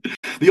love it.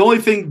 The only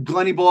thing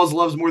Glenny Balls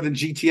loves more than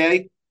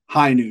GTA.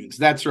 High Noons.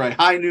 That's right.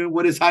 High Noon.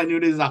 What is High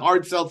Noon? It is a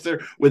hard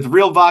seltzer with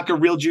real vodka,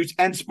 real juice,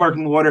 and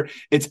sparkling water.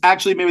 It's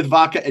actually made with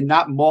vodka and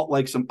not malt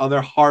like some other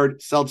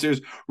hard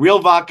seltzers. Real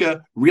vodka,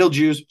 real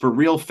juice for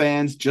real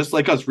fans, just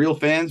like us. Real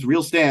fans,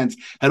 real stands.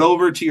 Head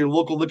over to your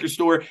local liquor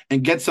store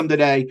and get some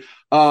today.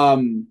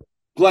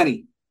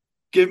 Glenny,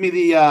 give me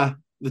the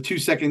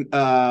 2-second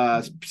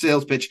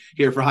sales pitch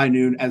here for High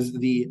Noon as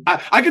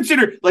I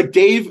consider, like,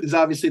 Dave is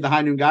obviously the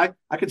High Noon guy.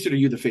 I consider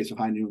you the face of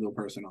High Noon, though,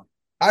 personally.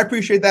 I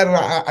appreciate that,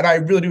 and I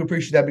really do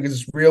appreciate that because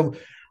it's real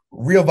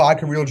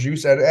vodka, real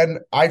juice, and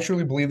I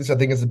truly believe this. I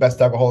think it's the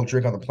best alcoholic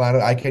drink on the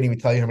planet. I can't even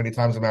tell you how many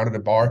times I'm out at a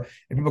bar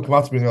and people come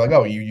up to me and they're like,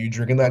 "Oh, you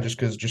drinking that just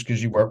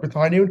because you work with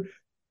High Noon?"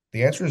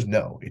 The answer is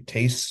no.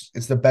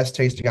 It's the best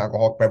tasting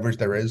alcoholic beverage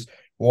there is.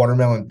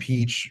 Watermelon,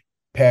 peach,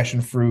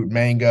 passion fruit,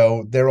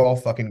 mango, they're all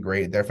fucking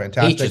great. They're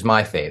fantastic. Peach is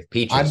my fave.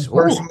 Peaches. I'm Ooh.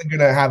 personally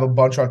gonna have a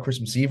bunch on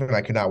Christmas Eve, and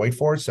I cannot wait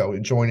for it. So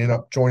join in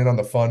on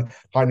the fun.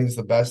 High Noon's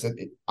the best.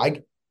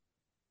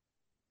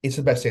 It's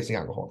the best tasting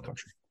alcohol in the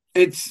country.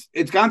 it's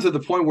gotten to the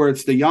point where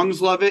it's the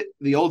youngs love it,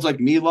 the olds like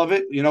me love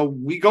it. You know,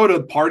 we go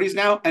to parties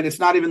now, and it's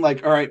not even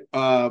like, all right,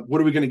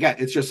 what are we gonna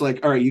get? It's just like,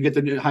 all right, you get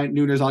the high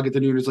nooners, I'll get the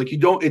nooners. Like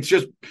it's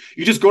just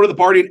you just go to the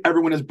party, and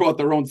everyone has brought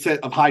their own set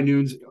of high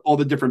noons, all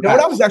the different. You know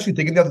what I was actually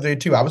thinking the other day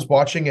too? I was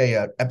watching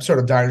a episode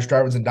of Diners,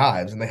 Drive-Ins, and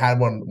Dives, and they had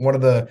one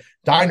of the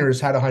diners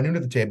had a high noon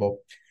at the table.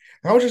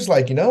 And I was just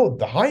like,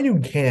 the high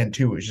noon can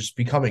too is just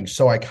becoming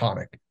so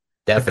iconic.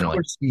 Definitely. The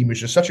color scheme is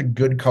just such a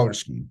good color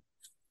scheme.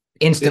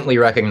 Instantly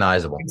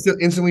recognizable.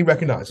 Instantly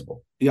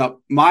recognizable. Yep.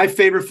 My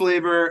favorite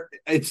flavor,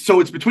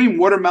 it's between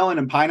watermelon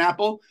and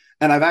pineapple.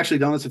 And I've actually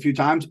done this a few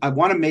times. I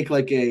want to make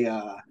like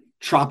a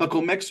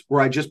tropical mix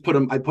where I put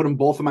them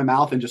both in my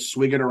mouth and just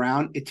swig it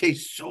around. It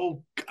tastes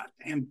so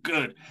goddamn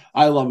good.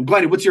 I love them.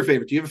 Glenny, what's your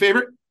favorite? Do you have a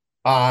favorite?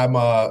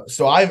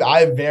 So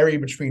I vary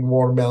between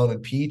watermelon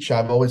and peach.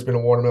 I've always been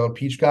a watermelon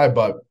peach guy,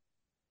 but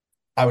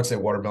I would say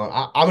watermelon.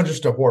 I'm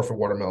just a whore for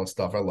watermelon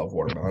stuff. I love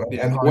watermelon.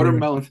 Yeah, and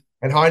watermelon.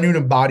 And high noon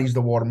embodies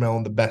the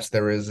watermelon the best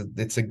there is.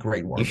 It's a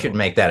great watermelon. You should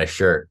make that a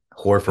shirt.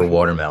 Whore for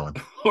watermelon.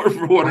 Whore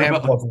for watermelon. I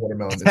am whore for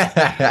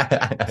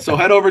watermelon. So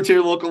head over to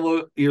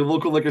your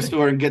local liquor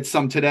store and get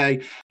some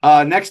today.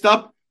 Next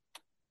up,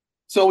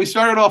 so we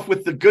started off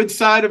with the good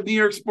side of New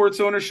York sports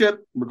ownership.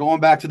 We're going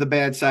back to the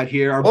bad side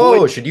here.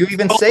 Should you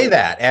even say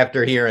that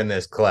after hearing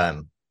this,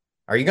 Clem?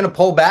 Are you going to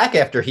pull back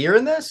after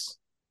hearing this?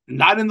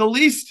 Not in the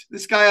least.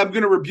 This guy, I'm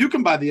going to rebuke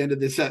him by the end of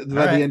this.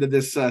 The end of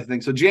this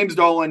thing. So James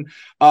Dolan,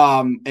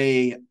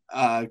 Kelly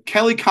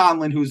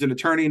Conlon, who's an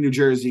attorney in New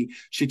Jersey,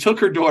 she took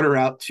her daughter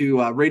out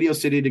to Radio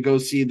City to go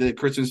see the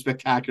Christmas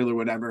Spectacular,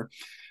 whatever.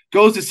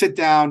 Goes to sit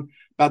down.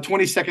 About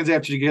 20 seconds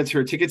after she gets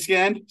her ticket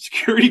scanned,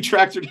 security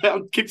tracks her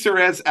down, kicks her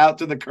ass out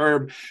to the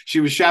curb. She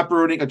was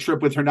chaperoning a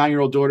trip with her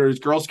 9-year-old daughter's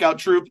Girl Scout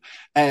troop.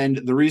 And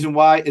the reason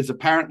why is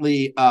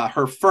apparently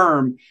her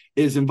firm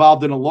is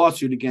involved in a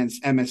lawsuit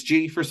against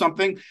MSG for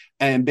something.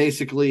 And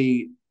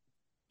basically,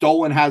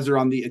 Dolan has her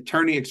on the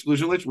attorney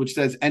exclusion list, which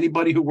says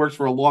anybody who works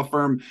for a law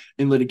firm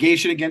in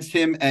litigation against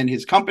him and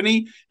his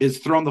company is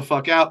thrown the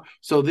fuck out.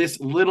 So this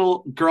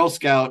little Girl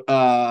Scout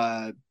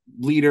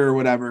leader or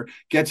whatever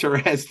gets her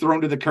ass thrown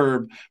to the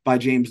curb by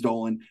James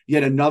Dolan.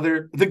 Yet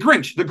another, the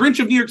Grinch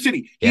of New York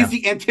City. He's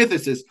the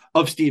antithesis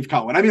of Steve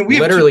Cohen. I mean, we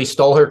literally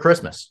stole her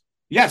Christmas.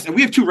 Yes, and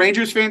we have two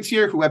Rangers fans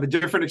here who have a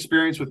different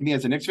experience with me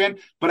as a Knicks fan,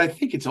 but I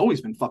think it's always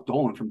been fuck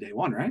Dolan from day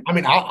one, right?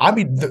 I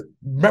mean,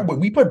 remember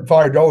we put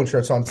Fire Dolan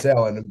shirts on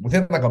sale, and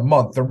within like a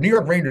month, the New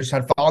York Rangers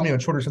had followed me on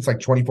Twitter since like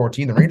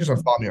 2014. The Rangers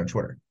have followed me on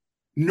Twitter.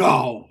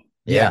 No.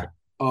 Yeah.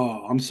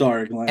 Oh, I'm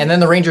sorry, Glenn. And then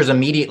the Rangers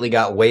immediately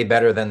got way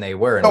better than they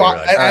were. And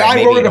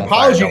I wrote an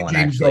apology to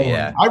James Dolan.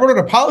 Yeah. I wrote an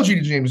apology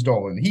to James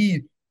Dolan.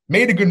 He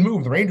made a good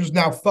move. The Rangers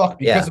now fucked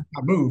because of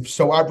that move.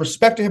 So I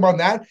respected him on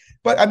that.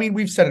 But I mean,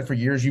 we've said it for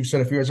years. You've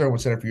said it for years.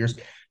 Everyone's said it for years.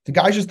 The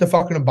guy's just the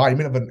fucking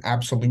embodiment of an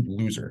absolute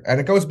loser. And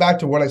it goes back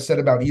to what I said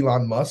about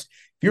Elon Musk.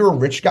 If you're a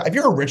rich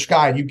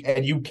guy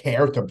and you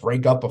care to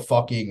break up a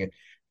fucking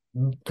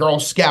Girl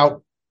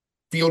Scout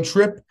field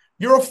trip,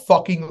 you're a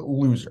fucking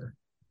loser.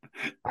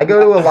 I go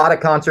to a lot of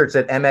concerts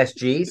at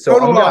MSG, so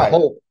I'm going to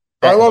hope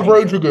I love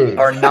Ranger Games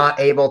are not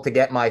able to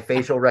get my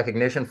facial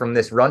recognition from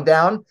this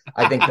rundown.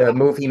 I think the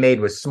move he made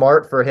was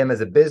smart for him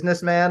as a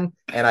businessman,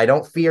 and I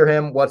don't fear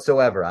him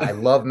whatsoever. I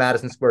love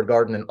Madison Square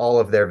Garden and all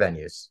of their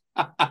venues.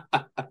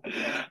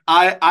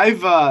 I'm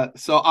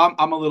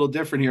a little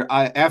different here.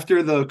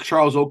 After the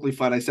Charles Oakley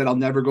fight, I said I'll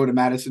never go to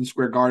Madison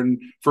Square Garden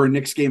for a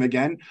Knicks game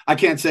again. I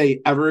can't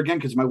say ever again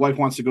because my wife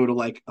wants to go to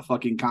like a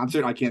fucking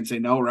concert. I can't say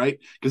no, right?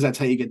 Because that's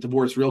how you get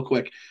divorced real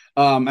quick.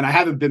 And I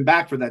haven't been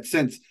back for that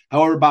since.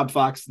 However, Bob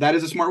Fox, that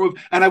is a smart move.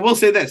 And I will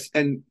say this,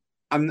 and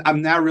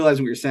I'm now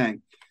realizing what you're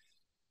saying.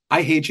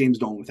 I hate James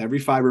Dolan with every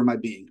fiber of my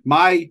being.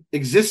 My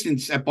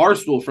existence at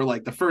Barstool for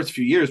like the first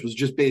few years was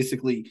just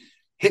basically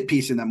hit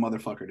piecing that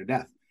motherfucker to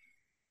death.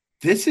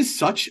 This is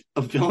such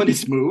a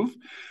villainous move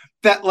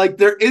that like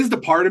there is the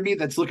part of me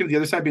that's looking at the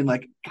other side being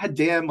like, God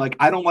damn, like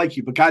I don't like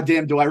you, but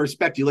goddamn, do I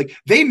respect you? Like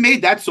they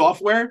made that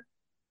software,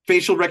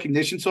 facial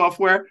recognition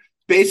software,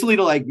 basically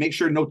to like make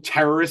sure no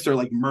terrorists or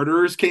like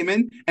murderers came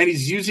in, and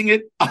he's using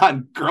it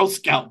on Girl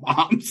Scout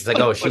moms. It's like,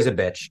 oh, she's a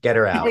bitch. Get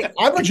her out.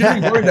 I'm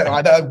legitimately worried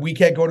that we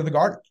can't go to the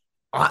Garden.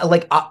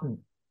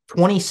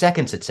 20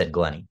 seconds, it said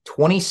Glenny.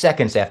 20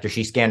 seconds after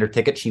she scanned her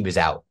ticket, she was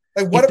out.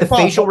 Like, what if the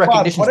facial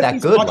recognition is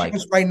that good, like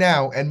right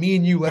now, and me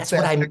and you, let's say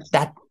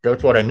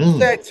that's what I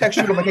mean. Text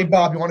you like, hey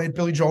Bob, you want to hit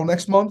Billy Joel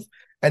next month?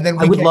 And then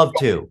I would love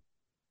to,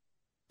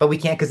 but we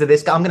can't because of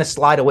this guy. I'm going to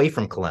slide away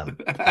from Clem.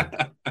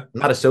 I'm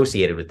not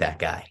associated with that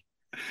guy.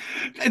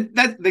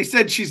 That they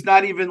said she's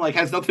not even like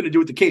has nothing to do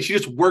with the case. She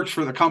just works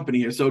for the company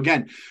here. So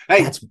again,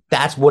 hey,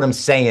 that's what I'm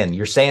saying.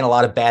 You're saying a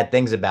lot of bad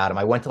things about him.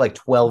 I went to like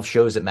 12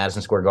 shows at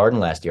Madison Square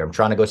Garden last year. I'm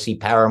trying to go see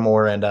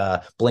Paramore and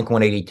Blink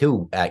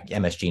 182 at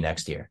MSG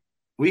next year.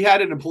 We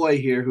had an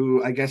employee here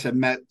who I guess had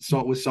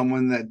saw it with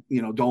someone that,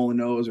 you know, Dolan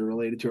knows or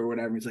related to or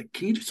whatever. He's like,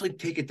 can you just like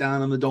take it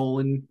down on the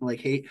Dolan like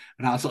hate?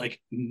 And I was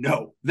like,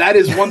 no, that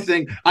is one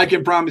thing I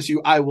can promise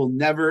you I will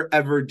never,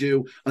 ever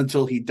do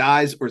until he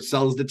dies or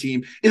sells the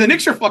team. And the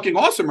Knicks are fucking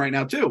awesome right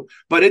now too,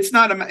 but it's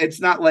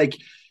not like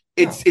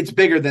It's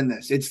bigger than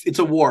this. It's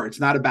a war. It's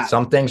not a battle.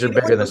 Some things are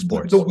bigger than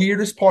sports. The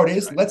weirdest part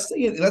is, let's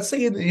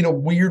say in a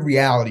weird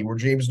reality where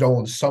James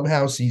Dolan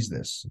somehow sees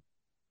this,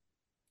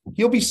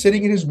 he'll be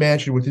sitting in his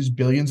mansion with his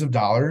billions of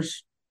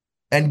dollars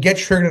and get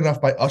triggered enough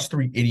by us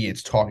three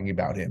idiots talking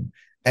about him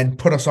and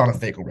put us on a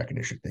facial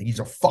recognition thing. He's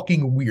a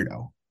fucking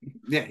weirdo.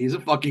 Yeah, he's a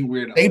fucking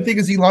weirdo. Same thing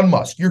as Elon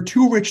Musk. You're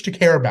too rich to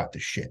care about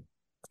this shit.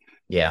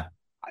 Yeah.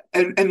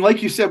 And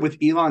like you said with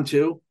Elon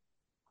too,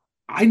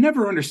 I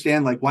never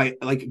understand like why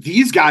like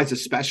these guys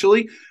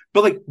especially,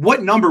 but like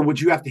what number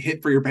would you have to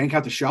hit for your bank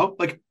account to show?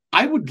 Like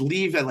I would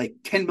leave at like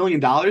 $10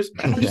 million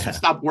and I'd just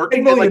stop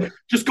working and like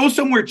just go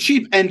somewhere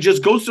cheap and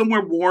just go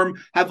somewhere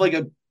warm, have like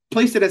a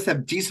place that has to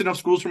have decent enough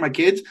schools for my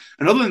kids.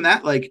 And other than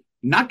that, like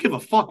not give a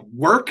fuck,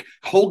 work,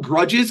 hold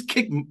grudges,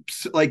 kick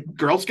like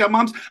Girl Scout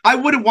moms. I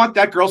wouldn't want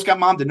that Girl Scout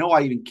mom to know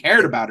I even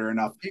cared about her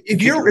enough.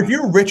 If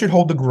you're rich and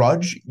hold the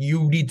grudge,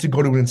 you need to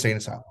go to an insane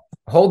asylum.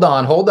 Hold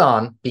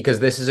on, because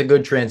this is a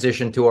good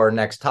transition to our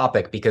next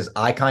topic, because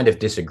I kind of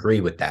disagree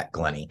with that,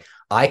 Glenny.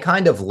 I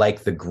kind of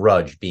like the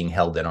grudge being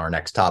held in our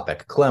next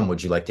topic. Clem,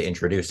 would you like to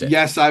introduce it?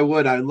 Yes, I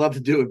would. I'd love to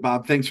do it,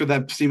 Bob. Thanks for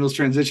that seamless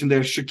transition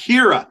there.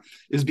 Shakira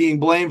is being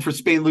blamed for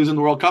Spain losing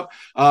the World Cup.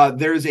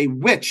 There's a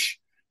witch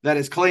that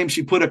has claimed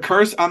she put a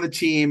curse on the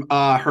team.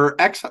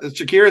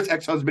 Shakira's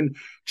ex-husband,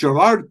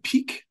 Gerard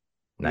Piqué.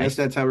 Nice. I guess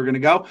that's how we're going to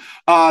go.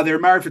 They were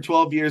married for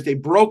 12 years. They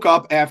broke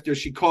up after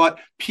Shakira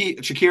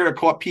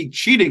caught Piqué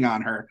cheating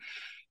on her.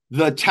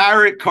 The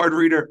tarot card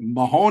reader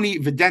Mahoney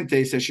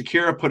Vidente says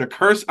Shakira put a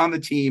curse on the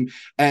team,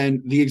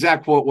 and the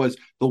exact quote was,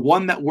 "The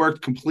one that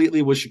worked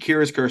completely was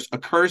Shakira's curse, a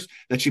curse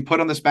that she put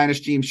on the Spanish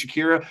team.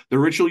 Shakira, the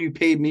ritual you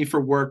paid me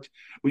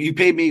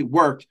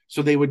worked,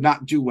 so they would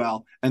not do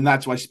well, and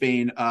that's why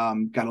Spain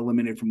got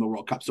eliminated from the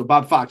World Cup." So,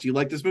 Bob Fox, you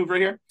like this move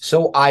right here?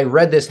 So I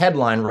read this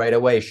headline right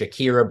away,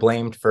 Shakira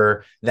blamed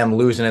for them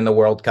losing in the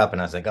World Cup,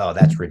 and I was like, oh,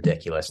 that's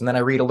ridiculous. And then I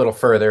read a little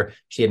further.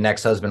 She had an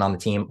ex-husband on the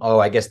team. Oh,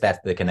 I guess that's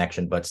the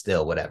connection, but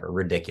still, whatever,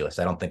 ridiculous.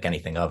 I don't think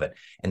anything of it.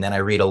 And then I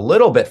read a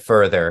little bit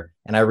further,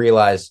 and I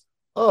realize,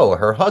 oh,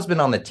 her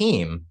husband on the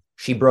team,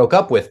 she broke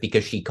up with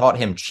because she caught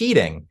him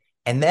cheating.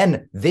 And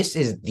then this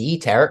is the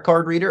tarot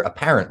card reader,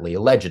 apparently,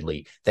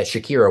 allegedly, that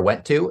Shakira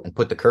went to and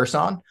put the curse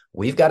on.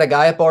 We've got a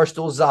guy at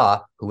Barstool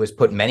Za who has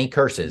put many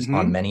curses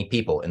on many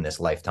people in this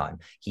lifetime.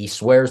 He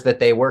swears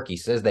that they work. He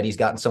says that he's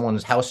gotten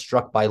someone's house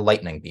struck by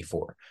lightning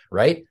before,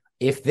 right?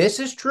 If this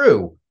is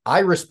true, I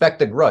respect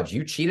the grudge.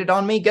 You cheated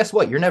on me. Guess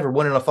what? You're never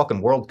winning a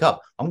fucking World Cup.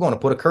 I'm going to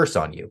put a curse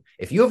on you.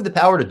 If you have the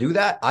power to do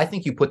that, I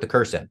think you put the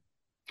curse in.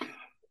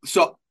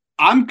 So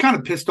I'm kind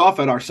of pissed off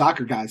at our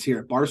soccer guys here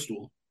at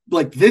Barstool.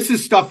 Like, this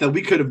is stuff that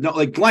we could have known.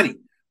 Like, Glenny,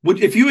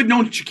 if you had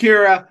known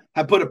Shakira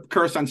had put a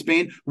curse on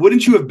Spain,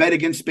 wouldn't you have bet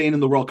against Spain in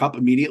the World Cup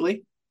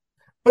immediately?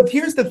 But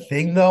here's the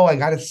thing, though. I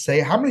got to say,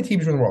 how many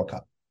teams are in the World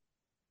Cup?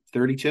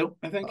 32,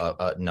 I think.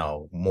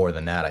 No, more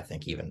than that, I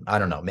think even. I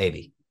don't know,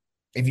 maybe.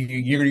 If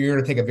you're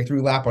going to take a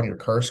victory lap on your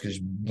curse because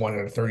 1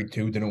 out of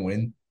 32 didn't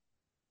win.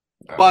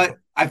 But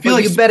I feel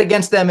like you bet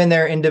against them in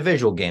their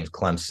individual games,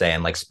 Clem's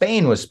saying. Like,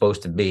 Spain was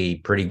supposed to be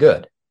pretty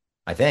good,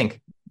 I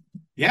think.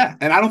 Yeah,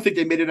 and I don't think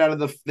they made it out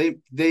of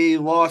they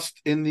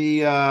lost in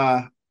the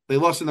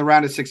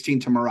round of 16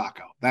 to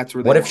Morocco. That's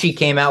where. What if she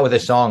came out with a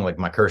song like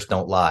 "My Curse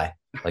Don't Lie"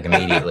 like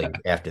immediately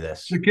after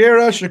this?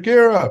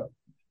 Shakira.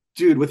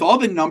 Dude, with all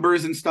the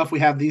numbers and stuff we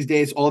have these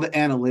days, all the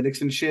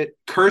analytics and shit,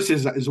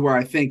 curses is where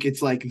I think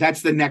it's like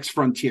that's the next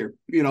frontier.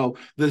 You know,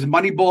 this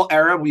Moneyball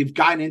era, we've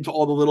gotten into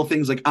all the little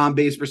things like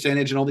on-base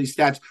percentage and all these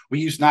stats we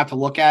used not to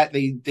look at.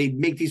 They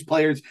make these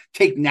players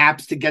take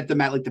naps to get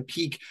them at like the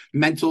peak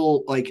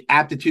mental like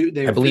aptitude.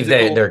 I believe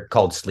they're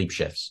called sleep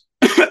shifts.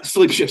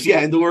 Sleep shifts,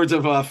 yeah, in the words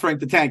of Frank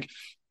the Tank.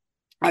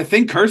 I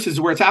think curses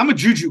is where it's at. I'm a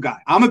juju guy.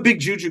 I'm a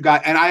big juju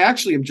guy, and I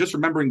actually am just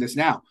remembering this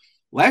now.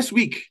 Last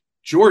week,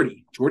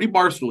 Jordy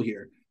Barstool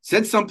here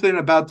said something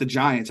about the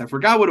Giants. I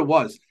forgot what it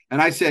was.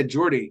 And I said,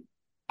 Jordy,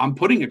 I'm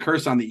putting a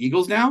curse on the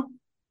Eagles now.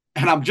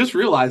 And I'm just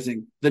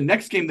realizing the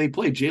next game they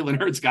played, Jalen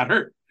Hurts got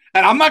hurt.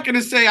 And I'm not going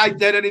to say I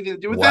had anything to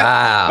do with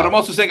that. But I'm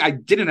also saying I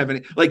didn't have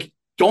any. Like,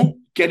 don't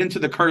get into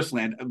the curse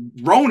land.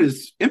 Roan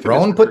is infamous.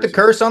 Roan put the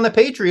curse on the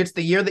Patriots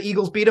the year the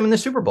Eagles beat them in the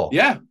Super Bowl.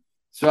 Yeah.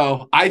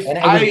 So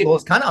it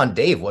was kind of on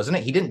Dave, wasn't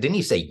it? Didn't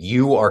he say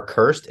you are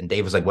cursed? And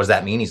Dave was like, what does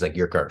that mean? He's like,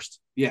 you're cursed.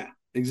 Yeah.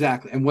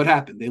 Exactly. And what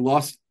happened? They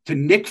lost to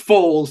Nick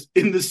Foles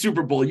in the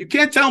Super Bowl. You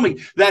can't tell me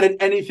that had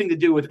anything to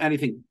do with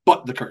anything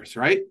but the curse,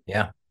 right?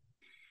 Yeah.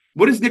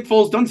 What has Nick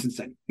Foles done since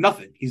then?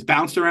 Nothing. He's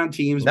bounced around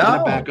teams, been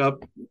it back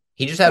up.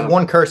 He just had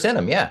one curse in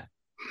him, yeah.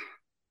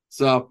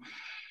 So,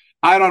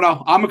 I don't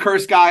know. I'm a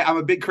curse guy. I'm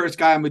a big curse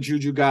guy. I'm a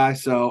juju guy.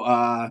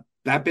 So,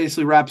 that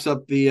basically wraps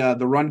up the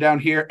rundown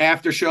here.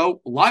 After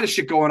show, a lot of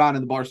shit going on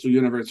in the Barstool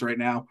universe right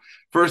now.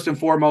 First and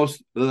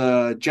foremost,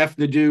 Jeff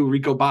Nadeau,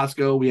 Rico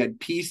Bosco. We had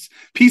peace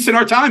in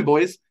our time,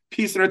 boys.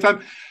 Peace in our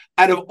time.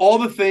 Out of all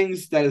the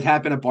things that has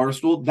happened at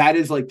Barstool, that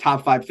is like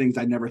top 5 things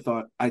I never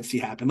thought I'd see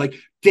happen. Like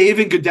Dave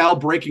and Goodell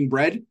breaking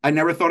bread, I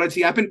never thought I'd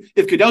see happen.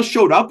 If Goodell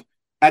showed up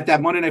at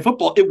that Monday Night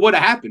Football, it would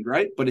have happened,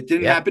 right? But it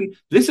didn't happen.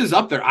 This is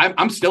up there.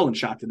 I'm still in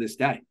shock to this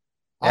day.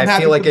 I'm I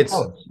happy feel like for the it's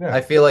fellas. Yeah.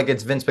 I feel like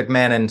it's Vince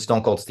McMahon and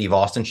Stone Cold Steve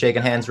Austin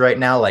shaking hands right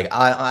now. Like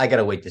I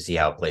gotta wait to see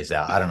how it plays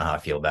out. I don't know how I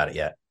feel about it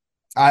yet.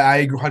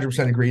 I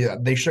 100% agree.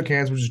 They shook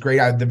hands, which is great.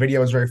 The video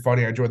was very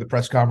funny. I enjoyed the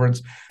press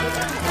conference.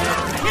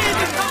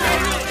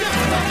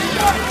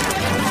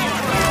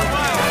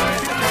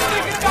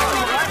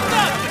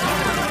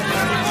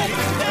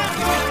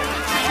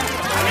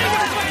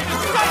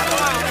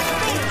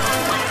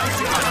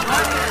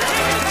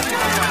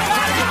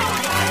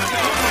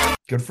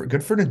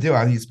 Good for Nadeau.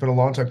 It's been a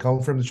long time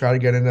coming for him to try to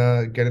get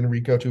in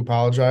Rico to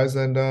apologize,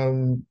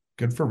 and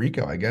good for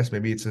Rico. I guess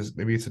maybe it's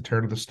a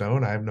turn of the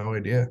stone. I have no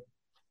idea.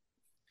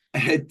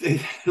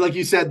 Like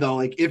you said though,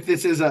 like if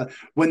this is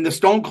when the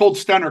Stone Cold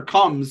Stunner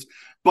comes,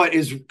 but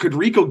could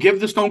Rico give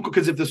the Stone Cold?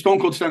 Because if the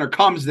Stone Cold Stunner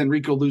comes, then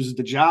Rico loses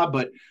the job.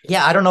 But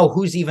yeah, I don't know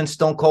who's even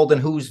Stone Cold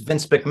and who's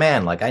Vince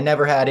McMahon. Like I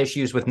never had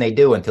issues with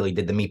Nadeau until he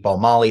did the Meatball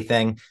Molly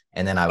thing,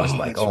 and then I was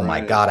like, oh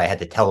my God, I had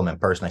to tell him in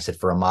person. I said,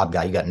 for a mob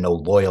guy, you got no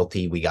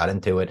loyalty. We got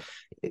into it.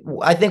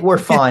 I think we're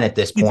fine at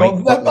this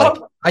point.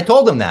 I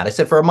told him that. I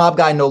said, for a mob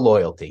guy, no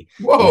loyalty.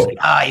 Whoa.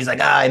 He's like,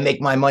 I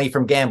make my money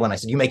from gambling. I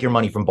said, you make your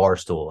money from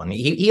Barstool. And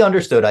he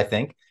understood, I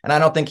think. And I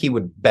don't think he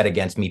would bet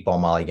against Meatball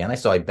Molly again. I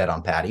saw he bet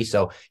on Patty.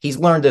 So he's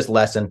learned his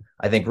lesson.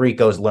 I think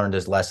Rico's learned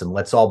his lesson.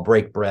 Let's all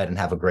break bread and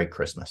have a great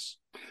Christmas.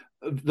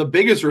 The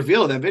biggest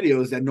reveal of that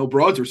video is that no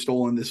broads were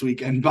stolen this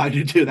weekend by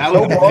Nadeau. That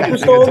was broads were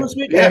stolen this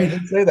week. Yeah, he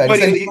didn't say that. But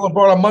he said he stole a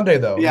broad on Monday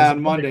though. Yeah,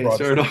 on Monday.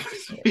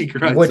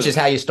 Right, which is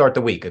how you start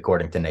the week,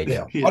 according to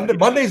Nadeau. Yeah.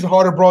 Monday's a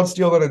harder broad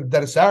steal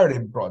than a Saturday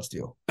broad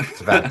steal. It's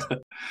a fact.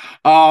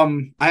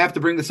 I have to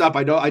bring this up.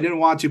 I didn't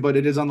want to, but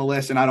it is on the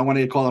list, and I don't want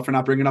to get called out for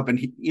not bringing it up. And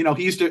he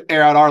used to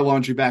air out our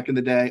laundry back in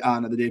the day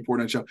on the Dave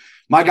Portnoy show.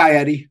 My guy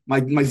Eddie, my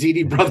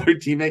ZD brother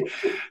teammate,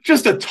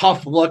 just a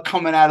tough look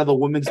coming out of the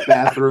women's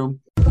bathroom.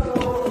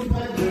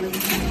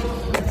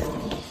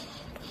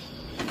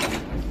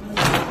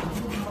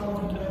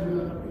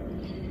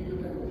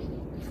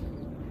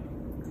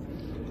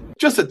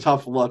 Just a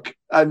tough look.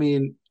 I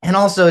mean, and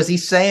also, is he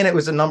saying it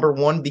was a number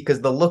one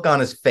because the look on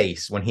his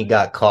face when he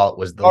got caught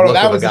was the look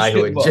of a guy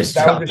who had just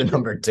dropped a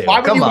number two?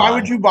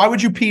 Why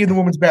would you pee in the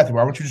women's bathroom?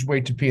 Why wouldn't you just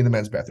wait to pee in the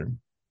men's bathroom?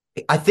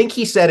 I think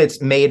he said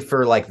it's made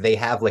for like they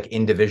have like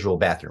individual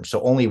bathrooms,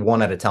 so only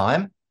one at a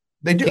time.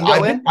 They do.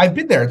 I've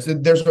been there.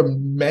 There's a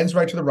men's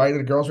right to the right and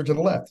a girl's right to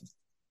the left.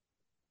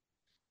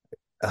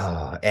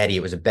 Eddie,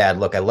 it was a bad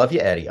look. I love you,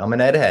 Eddie. I'm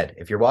an Ed head.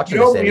 If you're watching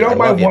this, Eddie,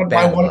 my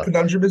one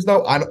conundrum is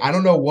though. I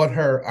don't know what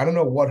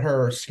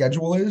her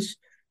schedule is,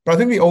 but I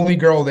think the only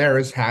girl there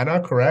is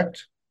Hannah.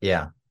 Correct?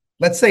 Yeah.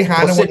 Let's say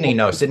Hannah. Well, Sydney,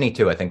 no, Sydney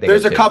too. I think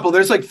there's a couple.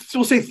 There's like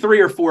we'll say 3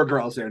 or 4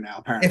 girls there now.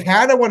 Apparently, if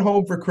Hannah went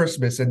home for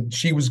Christmas and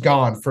she was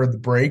gone for the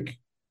break,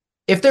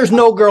 if there's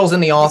no girls in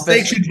the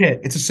office,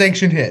 it's a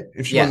sanctioned hit.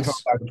 If she wasn't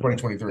coming back in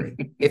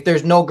 2023, if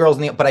there's no girls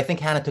in the, but I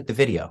think Hannah took the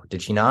video.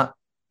 Did she not?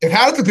 If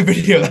Hannah took the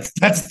video,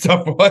 that's a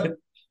tough one.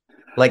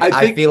 Like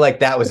I feel like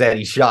that was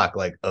Eddie's shock.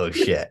 Like, oh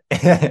shit.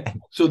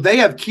 So they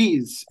have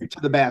keys to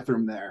the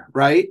bathroom there,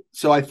 right?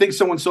 So I think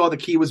someone saw the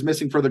key was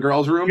missing for the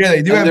girls' room. Yeah,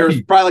 they do. And there's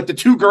probably like the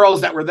 2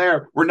 girls that were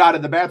there were not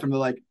in the bathroom. They're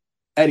like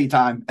Eddie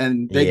time,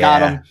 and they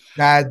got him.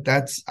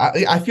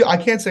 I feel I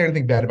can't say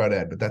anything bad about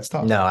Ed, but that's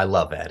tough. No, I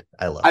love Ed.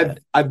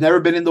 I've never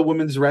been in the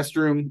women's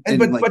restroom.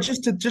 But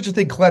just to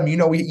think, Clem,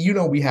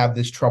 we have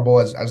this trouble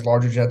as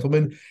larger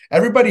gentlemen.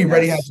 Everybody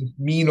already has this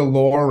mean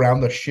allure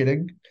around the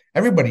shitting.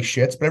 Everybody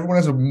shits, but everyone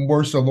has a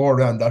worse allure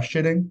around us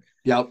shitting.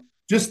 Yep.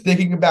 Just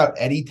thinking about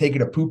Eddie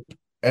taking a poop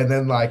and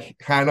then like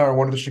Hannah or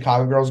one of the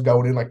Chicago girls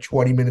going in like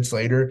 20 minutes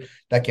later,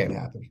 that can't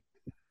happen.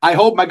 I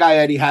hope my guy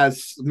Eddie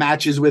has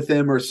matches with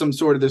him or some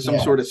sort of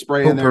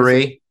spray in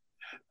there.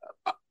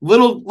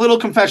 Little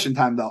confession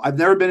time though. I've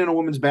never been in a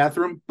woman's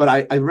bathroom, but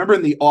I remember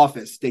in The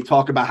Office they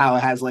talk about how it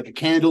has like a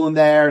candle in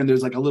there and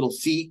there's like a little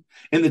seat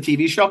in the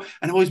TV show,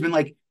 and I've always been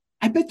like,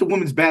 I bet the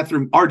women's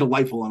bathroom are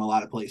delightful in a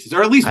lot of places,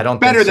 or at least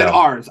better than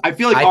ours. I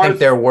feel like I think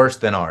they're worse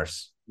than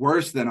ours.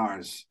 Worse than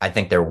ours. I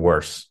think they're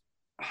worse.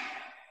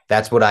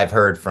 That's what I've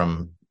heard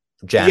from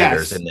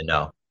janitors in the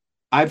know.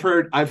 I've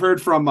heard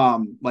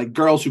from like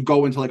girls who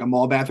go into like a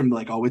mall bathroom,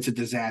 like, oh, it's a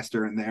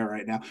disaster in there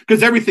right now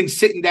because everything's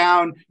sitting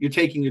down, you're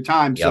taking your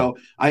time. Yep. So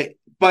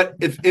but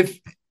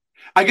if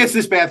I guess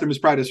this bathroom is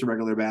probably just a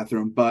regular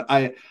bathroom, but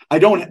I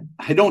don't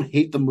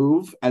hate the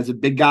move as a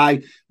big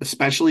guy,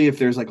 especially if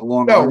there's like a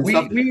long. No,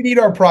 we need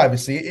our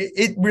privacy.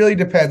 It really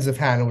depends if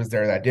Hannah was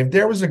there that day. If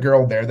there was a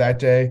girl there that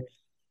day,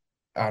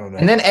 I don't know.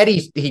 And then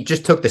Eddie, he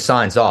just took the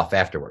signs off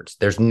afterwards.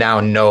 There's now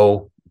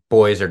no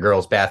boys or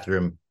girls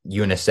bathroom,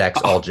 unisex,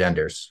 all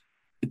genders.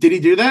 Did he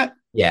do that?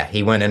 Yeah,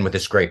 he went in with a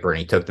scraper and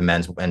he took the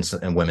men's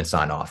and women's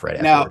sign off right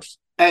afterwards.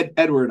 Now,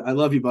 Edward, I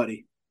love you,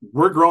 buddy.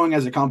 We're growing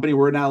as a company.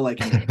 We're now like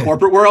in the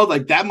corporate world.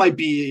 Like that might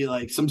be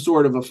like some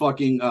sort of a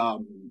fucking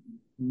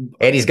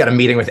Eddie's got a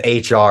meeting with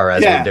HR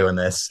as we're doing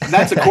this.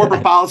 That's a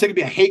corporate policy. It could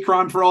be a hate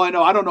crime for all I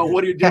know. I don't know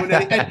what you're doing.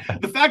 And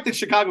the fact that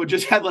Chicago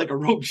just had like a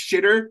rogue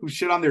shitter who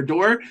shit on their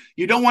door,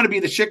 you don't want to be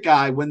the shit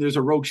guy when there's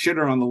a rogue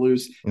shitter on the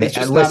loose.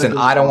 Listen,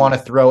 I don't want to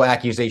throw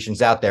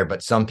accusations out there,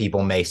 but some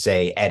people may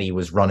say Eddie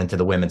was running to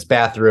the women's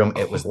bathroom.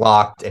 It was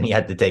locked and he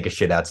had to take a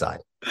shit outside.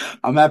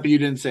 I'm happy you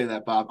didn't say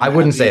that, Bob. I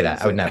wouldn't say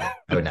that. I would never.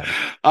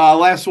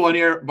 Last one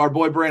here. Our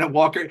boy Brandon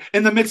Walker.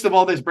 In the midst of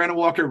all this, Brandon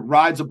Walker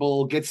rides a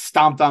bull, gets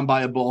stomped on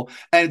by a bull,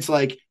 and it's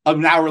like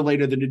an hour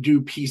later the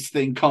Nadu peace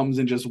thing comes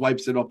and just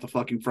wipes it off the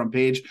fucking front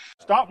page.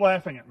 Stop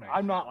laughing at me.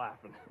 I'm not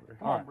laughing.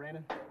 Come on,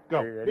 Brandon.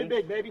 Go. Get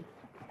big, baby.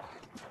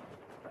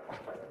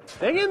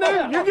 Hang in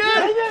there. You're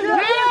good.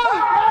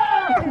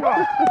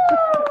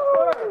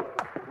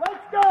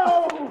 Let's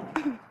go.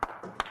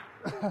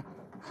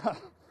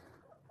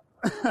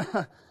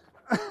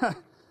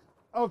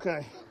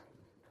 Okay.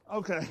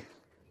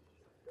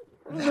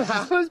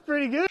 That was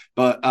pretty good.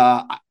 But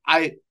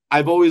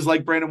I've always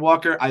liked Brandon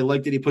Walker. I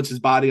like that he puts his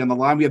body on the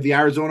line. We have the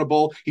Arizona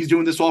Bowl. He's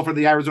doing this all for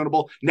the Arizona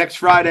Bowl next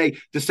Friday,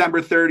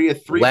 December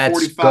 30th,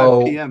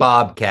 3:45 p.m.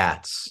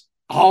 Bobcats.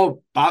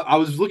 Oh, I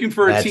was looking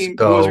for a team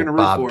who I was going to root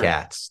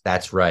Bobcats. For.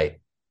 That's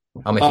right.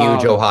 I'm a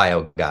huge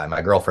Ohio guy.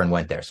 My girlfriend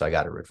went there, so I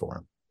got to root for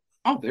him.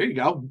 Oh, there you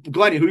go.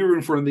 Glennie, who are you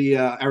rooting for in the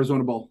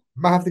Arizona Bowl?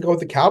 I might have to go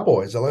with the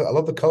Cowboys. I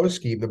love the color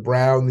scheme, the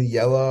brown, the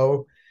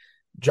yellow,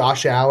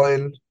 Josh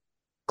Allen.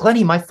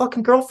 Glennie, my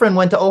fucking girlfriend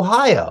went to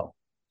Ohio.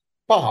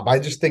 Bob, I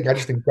just think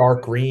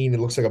dark green. It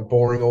looks like a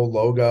boring old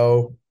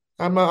logo.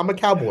 I'm a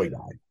Cowboy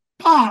guy.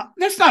 Bob,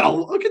 that's not a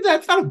look at that.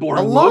 It's not a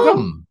boring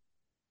logo.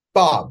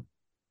 Bob,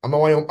 I'm a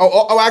Wyoming.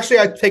 Oh, actually,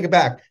 I take it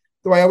back.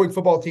 The Wyoming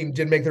football team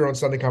did make their own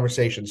Sunday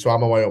conversation, so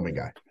I'm a Wyoming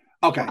guy.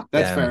 Okay,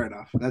 that's fair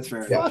enough. That's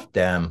fair enough.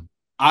 Damn.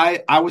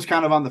 I was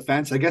kind of on the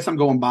fence. I guess I'm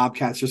going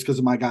Bobcats just because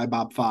of my guy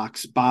Bob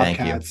Fox,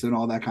 Bobcats, and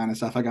all that kind of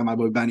stuff. I got my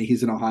boy Benny.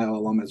 He's an Ohio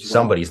alum as well.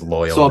 Somebody's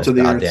loyal salt to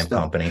the goddamn earth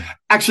company.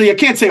 Actually, I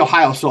can't say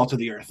Ohio salt to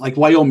the earth. Like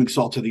Wyoming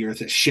salt to the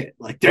earth is shit.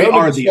 Like they Wyoming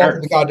are the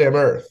earth. The goddamn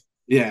earth.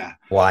 Yeah.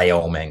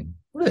 Wyoming.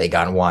 What do they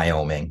got in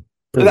Wyoming?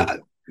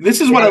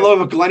 This is what I love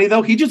about Glennie,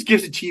 though. He just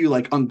gives it to you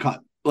like uncut.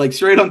 Like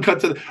straight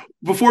uncut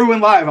before we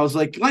went live, I was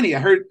like, Glennie, I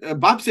heard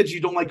Bob said you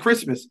don't like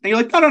Christmas. And you're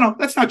like, no,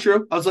 that's not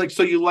true. I was like,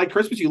 so you like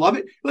Christmas? You love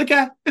it? You're like,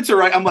 yeah, it's all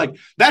right. I'm like,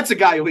 that's a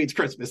guy who hates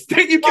Christmas.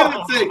 You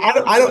can't say.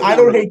 I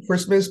don't hate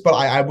Christmas, but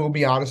I will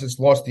be honest, it's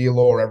lost the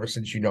allure ever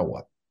since you know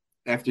what.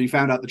 After you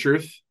found out the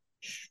truth?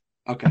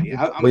 Okay.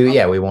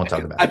 Yeah. We won't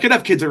talk about it. I could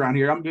have kids around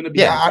here. I'm going to be.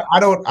 Yeah, I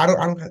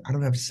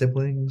don't have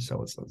siblings,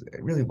 so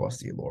it really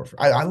lost the allure.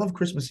 I love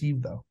Christmas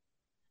Eve, though.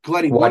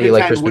 Glennie, why do you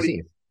like Christmas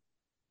Eve?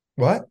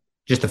 What?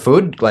 Just the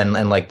food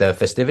and like the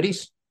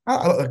festivities?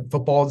 I like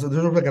football.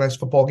 There's like a nice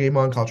football game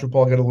on, college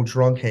football, get a little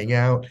drunk, hang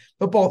out.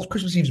 Football,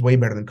 Christmas Eve is way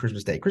better than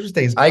Christmas Day. Christmas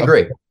Day is I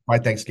agree. By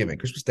Thanksgiving.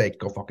 Christmas Day,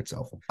 go fuck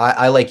itself.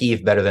 I like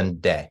Eve better than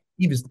Day.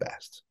 Eve is the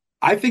best.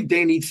 I think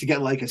Day needs to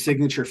get like a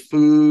signature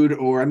food,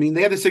 or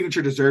they have the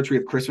signature desserts. We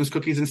have Christmas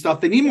cookies and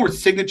stuff. They need more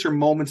signature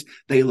moments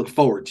they look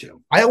forward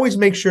to. I always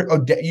make sure. Oh,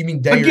 you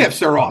mean Day? The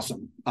gifts are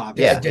awesome.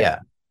 Yeah.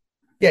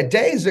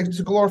 Day is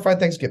a glorified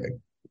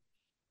Thanksgiving.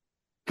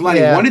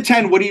 Glennie, 1 to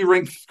 10, what do you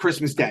rank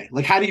Christmas Day?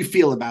 Like, how do you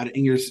feel about it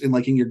in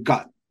your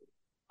gut?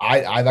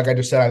 I like I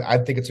just said, I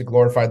think it's a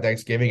glorified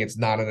Thanksgiving. It's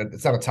not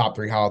a top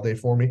 3 holiday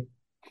for me.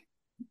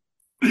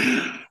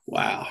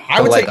 Wow.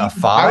 I would like say a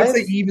 5? I would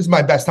say Eve is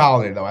my best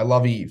holiday, though. I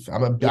love Eve. I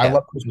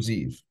love Christmas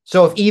Eve.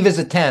 So if Eve is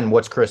a 10,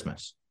 what's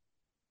Christmas?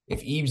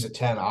 If Eve's a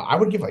 10, I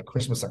would give like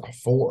Christmas like a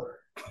 4.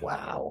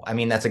 Wow.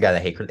 That's a guy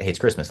that hates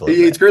Christmas a little bit.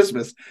 He hates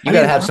Christmas. You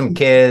got to have some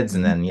kids,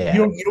 and then you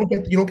don't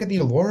get the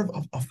allure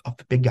of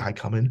the big guy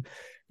coming.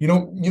 You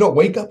don't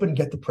wake up and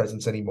get the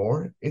presents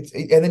anymore. And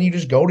then you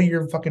just go to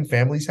your fucking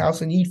family's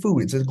house and eat food.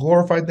 It's a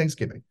glorified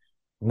Thanksgiving.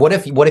 What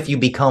if you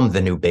become the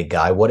new big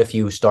guy? What if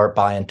you start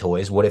buying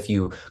toys? What if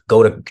you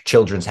go to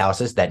children's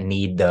houses that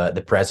need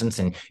the presents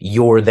and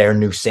you're their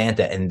new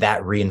Santa, and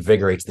that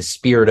reinvigorates the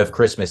spirit of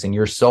Christmas in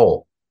your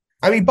soul?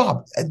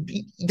 Bob,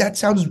 that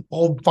sounds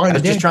all fine. I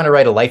was just trying to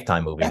write a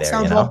Lifetime movie. That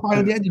sounds all fine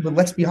and dandy, but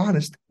let's be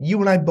honest. You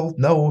and I both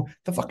know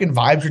the fucking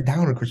vibes are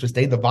down on Christmas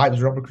Day. The vibes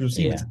are up on Christmas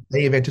Eve. Yeah. It's a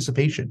day of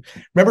anticipation.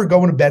 Remember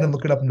going to bed and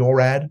looking up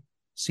NORAD,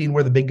 seeing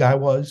where the big guy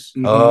was?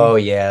 Mm-hmm. Oh,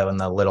 yeah, and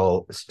the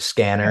little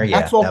scanner.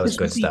 Yeah, that was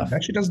good stuff.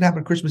 That shit doesn't happen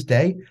on Christmas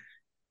Day.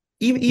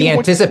 Even the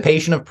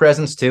anticipation of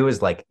presents, too,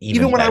 is like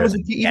even when I was a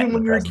kid, even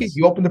when you're a kid,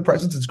 you open the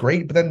presents, it's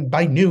great, but then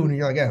by noon,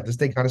 you're like, yeah, this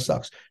day kind of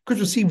sucks.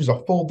 Christmas Eve is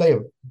a full day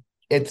of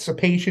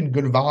anticipation,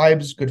 good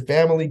vibes, good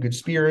family, good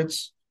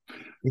spirits.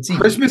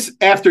 Christmas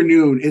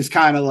afternoon is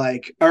kind of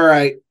like, all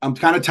right, I'm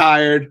kind of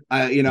tired.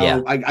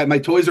 My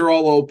toys are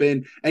all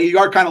open, and you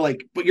are kind of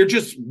like, but you're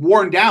just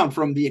worn down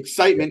from the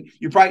excitement.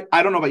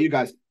 I don't know about you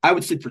guys. I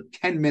would sleep for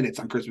 10 minutes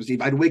on Christmas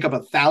Eve. I'd wake up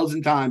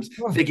 1,000 times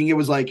thinking it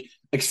was like,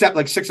 except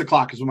like 6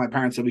 o'clock is when my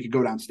parents said we could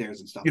go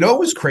downstairs and stuff. It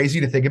was crazy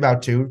to think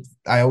about too.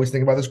 I always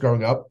think about this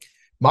growing up.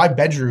 My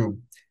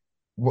bedroom,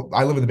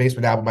 I live in the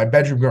basement now, but my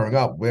bedroom growing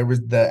up, where was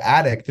the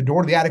attic, the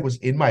door to the attic was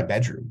in my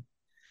bedroom.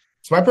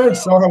 So my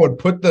parents somehow would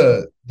put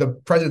the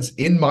presents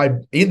in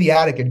the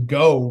attic and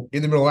go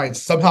in the middle of the night.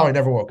 Somehow I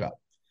never woke up.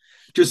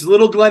 Just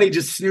little Glenny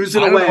just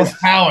snoozing I don't away. know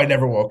how I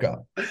never woke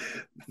up.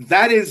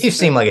 That is. You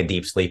seem like a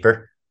deep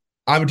sleeper.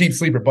 I'm a deep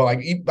sleeper, but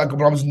like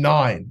when I was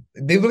 9,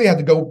 they literally had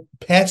to go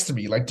past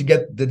me like to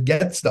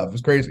get stuff. It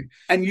was crazy.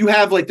 And you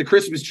have like the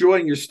Christmas joy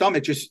in your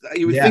stomach. Just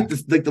you would think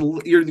this, like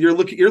you're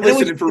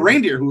listening for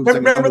reindeer hooves.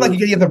 Remember, like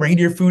you get the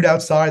reindeer food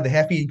outside, the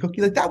half-eaten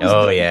cookie, like that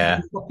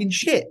was fucking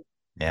shit.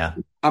 Yeah.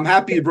 I'm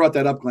happy you brought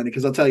that up, Glenny,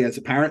 because I'll tell you, as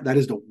a parent, that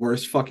is the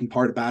worst fucking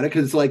part about it.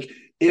 Because it's like,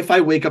 if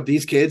I wake up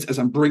these kids as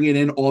I'm bringing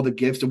in all the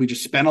gifts that we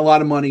just spent a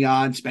lot of money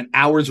on, spent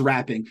hours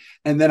wrapping,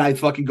 and then I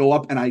fucking go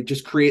up and I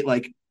just create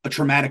like a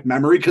traumatic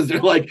memory because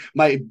they're like,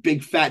 my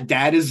big fat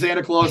dad is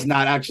Santa Claus,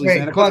 not actually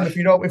Santa Claus. If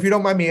you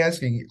don't mind me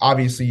asking,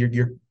 obviously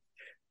they're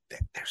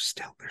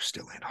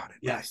still in on it.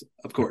 Yes,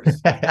 of course.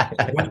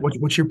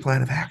 What's your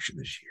plan of action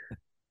this year?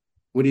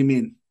 What do you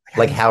mean?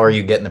 Like, how are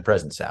you getting the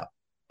presents out?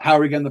 How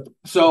are we getting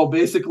so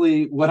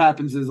basically what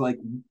happens is like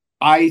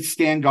I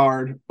stand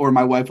guard or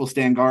my wife will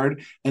stand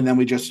guard and then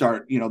we just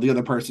start, the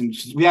other person,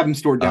 we have them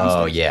stored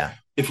downstairs. Oh yeah.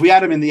 If we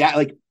had them in the,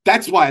 like,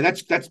 that's why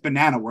that's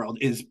banana world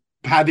is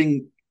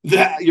having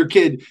your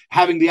kid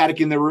having the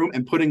attic in their room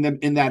and putting them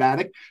in that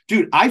attic.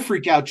 Dude, I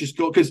freak out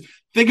because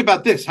think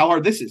about this, how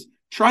hard this is.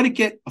 Try to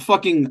get a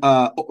fucking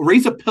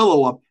raise a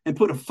pillow up and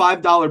put a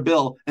 $5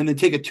 bill and then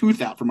take a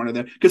tooth out from under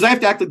there. Because I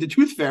have to act like the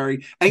tooth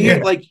fairy. And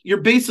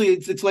you're basically,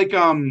 it's like,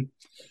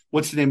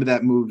 what's the name of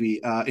that movie?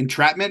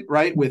 Entrapment,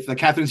 right? With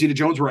Catherine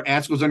Zeta-Jones, where her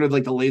ass goes under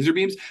like the laser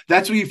beams.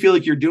 That's what you feel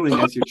like you're doing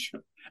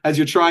as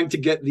you're trying to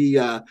get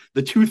the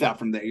tooth out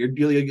from there.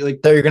 You're like,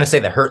 so you're gonna say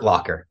the Hurt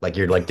Locker, like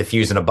you're like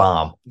diffusing a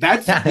bomb.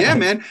 That's yeah,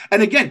 man.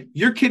 And again,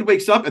 your kid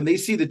wakes up and they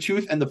see the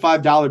tooth and the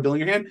 $5 bill in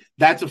your hand.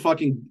 That's a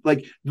fucking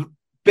like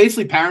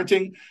basically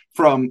parenting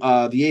from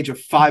the age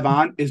of 5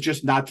 on is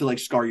just not to like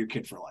scar your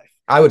kid for life.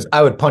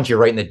 I would punch you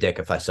right in the dick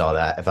if I saw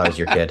that, if I was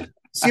your kid.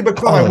 See, but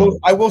Clem,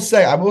 I will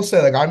say,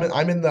 like I'm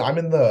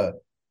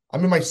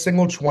in my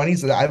single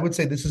 20s. I would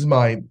say this is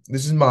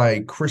my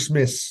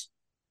Christmas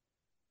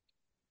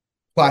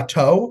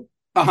plateau.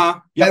 Yeah.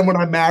 And when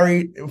I'm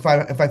married, if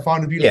I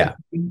find a beautiful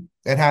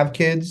and have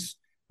kids,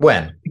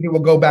 when it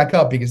will go back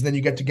up because then you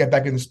get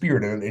back in the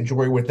spirit and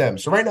enjoy with them.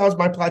 So right now is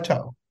my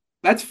plateau.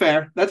 That's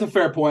fair. That's a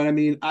fair point. I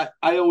mean, I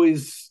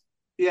always,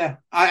 I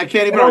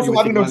can't even. And also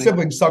having no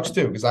siblings sucks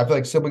too because I feel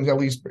like siblings at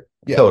least.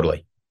 Yeah,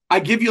 totally. I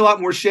give you a lot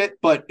more shit,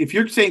 but if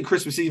you're saying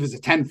Christmas Eve is a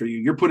 10 for you,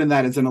 you're putting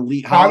that as an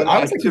elite holiday.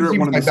 I consider it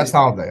one of my best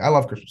holiday. I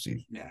love Christmas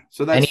Eve. Yeah.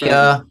 So that's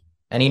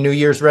any New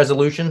Year's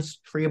resolutions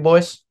for you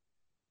boys?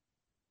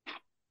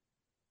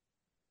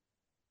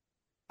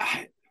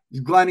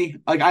 Glenny,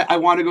 like I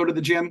want to go to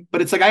the gym,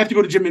 but it's like I have to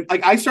go to the gym.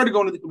 Like I started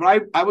going to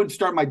when I would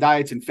start my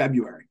diets in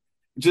February,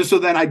 just so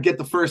then I'd get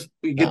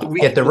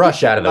the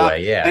rush out of the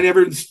way. Yeah. And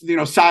everyone's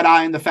side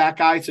eyeing the fat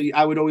guy. So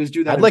I would always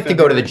do that. I'd like to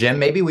go to the gym.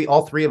 Maybe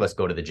all three of us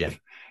go to the gym.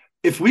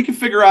 If we can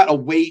figure out a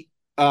weight,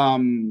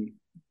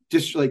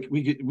 just like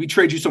we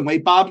trade you some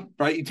weight, Bob,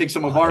 right? You take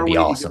some of our weight,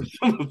 awesome.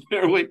 Some of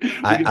their weight.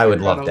 I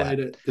would love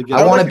that.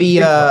 I want to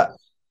be.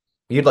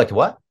 You'd like to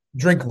what?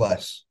 Drink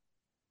less.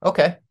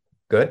 Okay,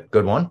 good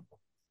one.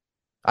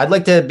 I'd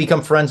like to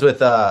become friends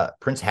with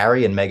Prince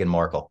Harry and Meghan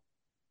Markle.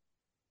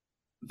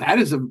 That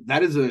is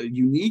a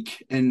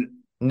unique and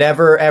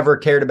never ever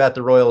cared about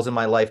the royals in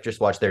my life. Just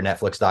watched their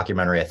Netflix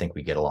documentary. I think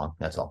we get along.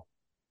 That's all.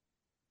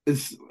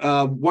 It's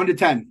 1 to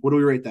 10. What do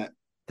we rate that?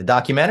 The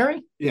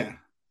documentary? Yeah.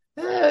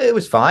 It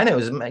was fine. It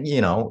was,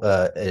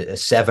 a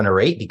 7 or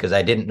 8 because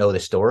I didn't know the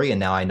story and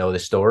now I know the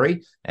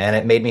story. And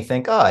it made me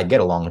think, I'd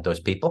get along with those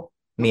people.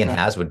 Me and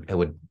Haz would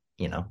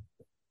get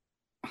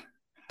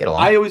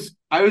along. I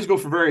always go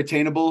for very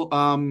attainable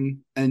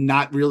and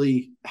not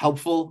really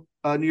helpful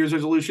New Year's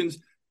resolutions.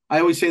 I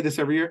always say this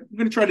every year. I'm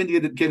going to try to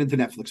get into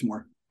Netflix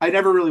more. I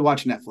never really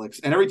watch Netflix.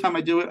 And every time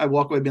I do it, I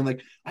walk away being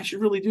like, I should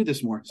really do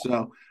this more.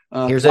 So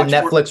here's a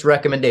Netflix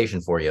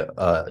recommendation for you.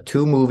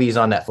 2 movies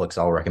on Netflix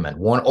I'll recommend.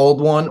 One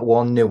old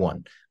one new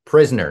one.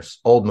 Prisoners,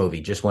 old movie,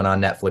 just went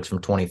on Netflix from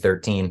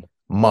 2013.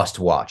 Must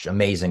watch.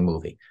 Amazing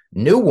movie.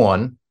 New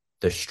one,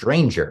 The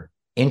Stranger.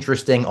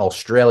 Interesting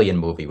Australian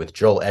movie with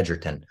Joel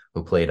Edgerton,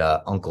 who played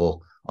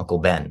Uncle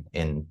Ben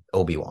in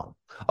Obi-Wan.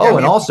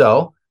 And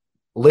also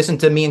listen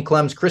to me and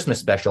Clem's Christmas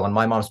special on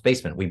My Mom's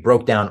Basement. We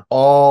broke down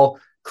all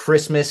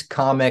Christmas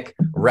comic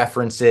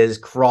references,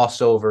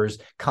 crossovers,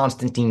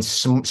 Constantine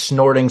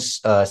snorting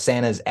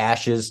Santa's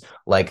ashes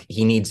like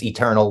he needs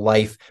eternal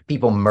life,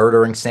 people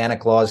murdering Santa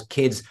Claus,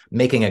 kids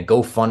making a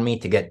GoFundMe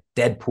to get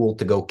Deadpool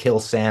to go kill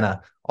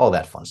Santa, all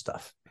that fun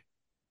stuff.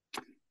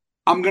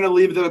 I'm going to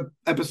leave the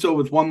episode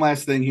with one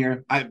last thing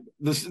here.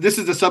 This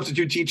is the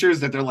substitute teachers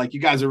that they're like, you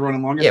guys are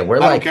running longer. Yeah, I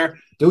don't care.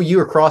 Do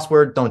your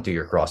crossword, don't do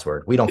your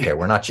crossword. We don't care.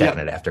 We're not checking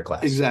it after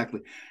class. Exactly.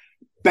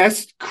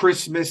 Best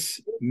Christmas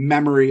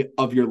memory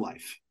of your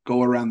life.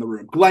 Go around the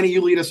room. Glenny,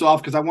 you lead us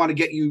off because I want to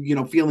get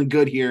you, feeling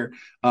good here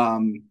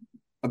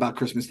about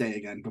Christmas Day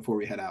again before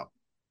we head out.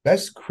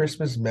 Best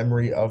Christmas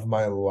memory of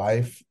my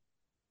life.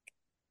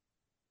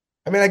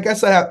 I mean, I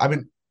guess I have. I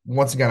mean,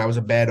 once again, I was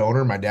a bad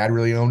owner. My dad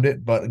really owned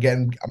it, but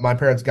again, my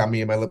parents got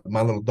me and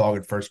my little dog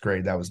in first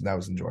grade. That was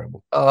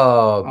enjoyable.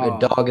 Oh, Oh, a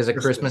dog is a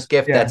Christmas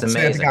gift. That's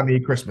Santa amazing. got me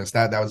at Christmas.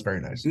 That was very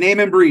nice. Name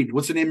and breed.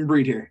 What's the name and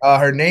breed here?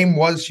 Her name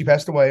was, she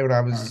passed away when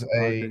I was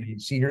a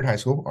senior in high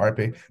school,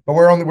 RIP. But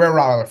we're a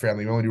Rottweiler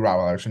family. We only do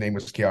Rottweilers. Her name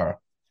was Kiara.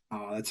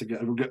 Oh, that's a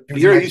good. It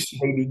was a nice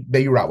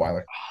baby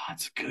Rottweiler. Oh,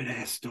 that's a good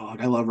ass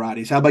dog. I love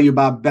Rotties. How about you,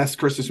 Bob? Best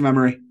Christmas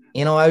memory?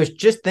 You know, I was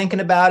just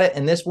thinking about it,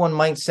 and this one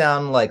might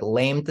sound like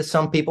lame to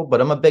some people, but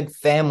I'm a big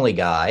family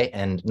guy,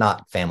 and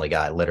not family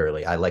guy,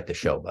 literally. I like the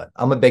show, but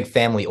I'm a big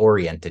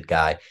family-oriented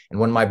guy. And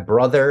when my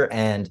brother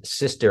and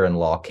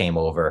sister-in-law came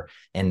over,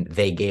 and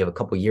they gave a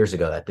couple years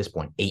ago, at this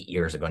point,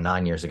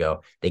 9 years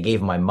ago, they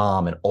gave my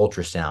mom an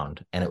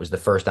ultrasound. And it was the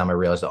first time I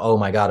realized, oh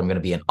my God, I'm going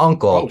to be an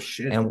uncle. Oh,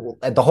 shit. And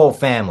the whole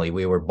family,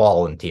 we were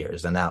bawling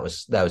tears. And that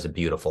was a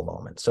beautiful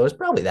moment. So it's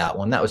probably that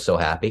one. That was so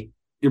happy.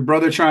 Your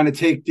brother trying to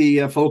take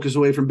the focus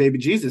away from baby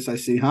Jesus, I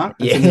see, huh?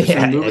 That's Yeah, an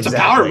interesting move. It's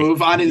exactly. a power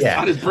move on his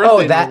birthday. Oh,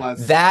 no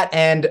less. that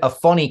and a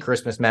funny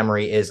Christmas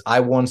memory is I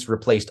once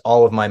replaced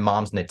all of my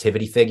mom's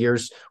nativity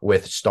figures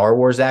with Star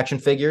Wars action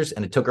figures,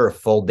 and it took her a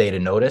full day to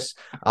notice.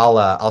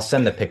 I'll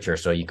send the picture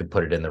so you could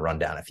put it in the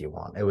rundown if you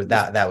want. It was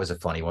that was a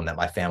funny one that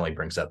my family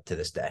brings up to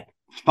this day.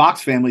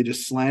 Fox family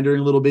just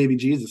slandering little baby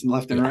Jesus and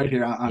left and right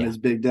here on his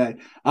big day.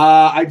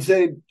 I'd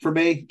say for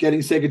me,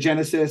 getting Sega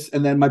Genesis,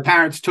 and then my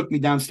parents took me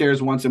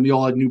downstairs once and we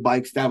all had new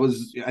bikes. That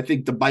was, I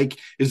think the bike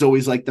is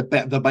always like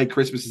the bike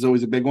Christmas is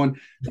always a big one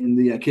in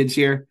the kids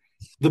here.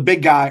 The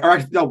big guy,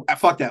 or no,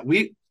 fuck that.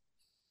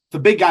 The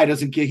big guy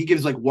doesn't give, he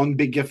gives like one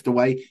big gift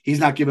away. He's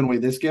not giving away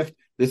this gift.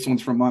 This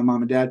one's from my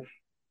mom and dad.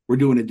 We're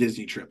doing a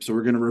Disney trip, so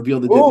we're going to reveal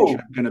the Disney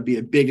trip. Going to be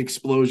a big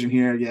explosion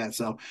here. Yeah,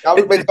 so I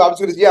was going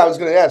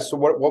to ask. So,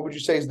 what would you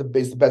say is the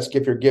best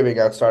gift you're giving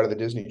outside of the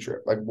Disney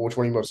trip? Like, which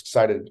one are you most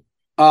excited?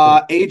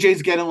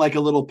 AJ's getting like a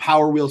little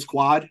Power Wheels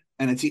quad,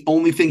 and it's the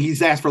only thing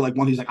he's asked for. Like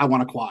one, he's like, I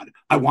want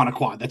a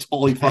quad. That's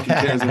all he fucking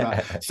cares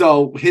about.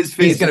 So his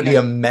face, he's going to be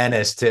a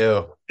menace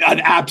too. An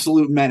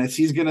absolute menace.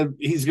 He's gonna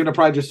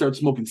probably just start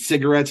smoking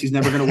cigarettes. He's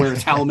never gonna wear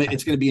his helmet.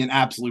 It's gonna be an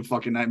absolute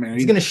fucking nightmare.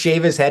 He's gonna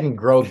shave his head and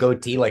grow a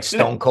goatee like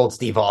Stone Cold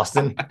Steve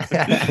Austin.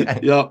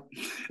 Yep.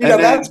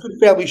 That's good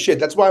family shit.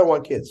 That's why I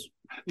want kids.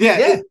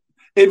 Yeah.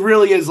 It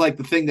really is like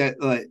the thing that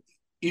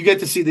you get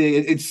to see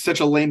it's such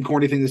a lame,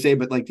 corny thing to say,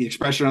 but like the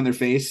expression on their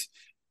face,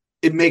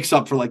 it makes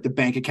up for like the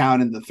bank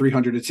account and the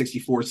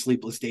 364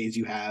 sleepless days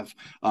you have,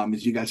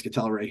 as you guys can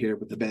tell right here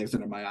with the bags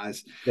under my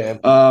eyes. Yeah.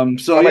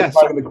 So I'm yeah,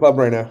 in the club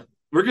right now.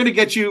 We're gonna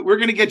get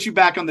you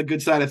back on the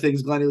good side of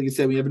things, Glennie. Like I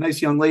said, we have a nice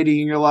young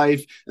lady in your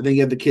life, and then you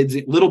have the kids,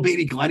 little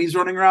baby Glennie's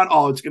running around.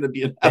 Oh, it's gonna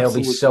be they'll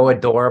be so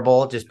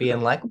adorable, just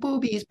being like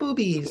boobies.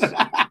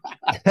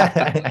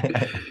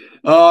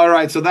 All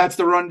right, so that's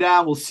the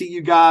rundown. We'll see you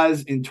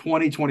guys in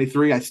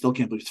 2023. I still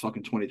can't believe it's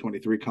fucking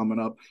 2023 coming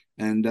up.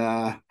 And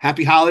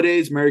happy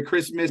holidays, Merry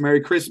Christmas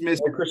Merry Christmas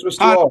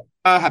to all.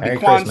 Happy Merry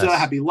Kwanzaa, Christmas.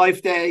 Happy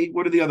Life Day.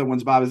 What are the other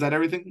ones, Bob? Is that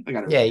everything? I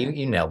got it. Yeah,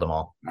 you nailed them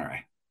all. All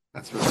right,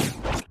 that's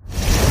right.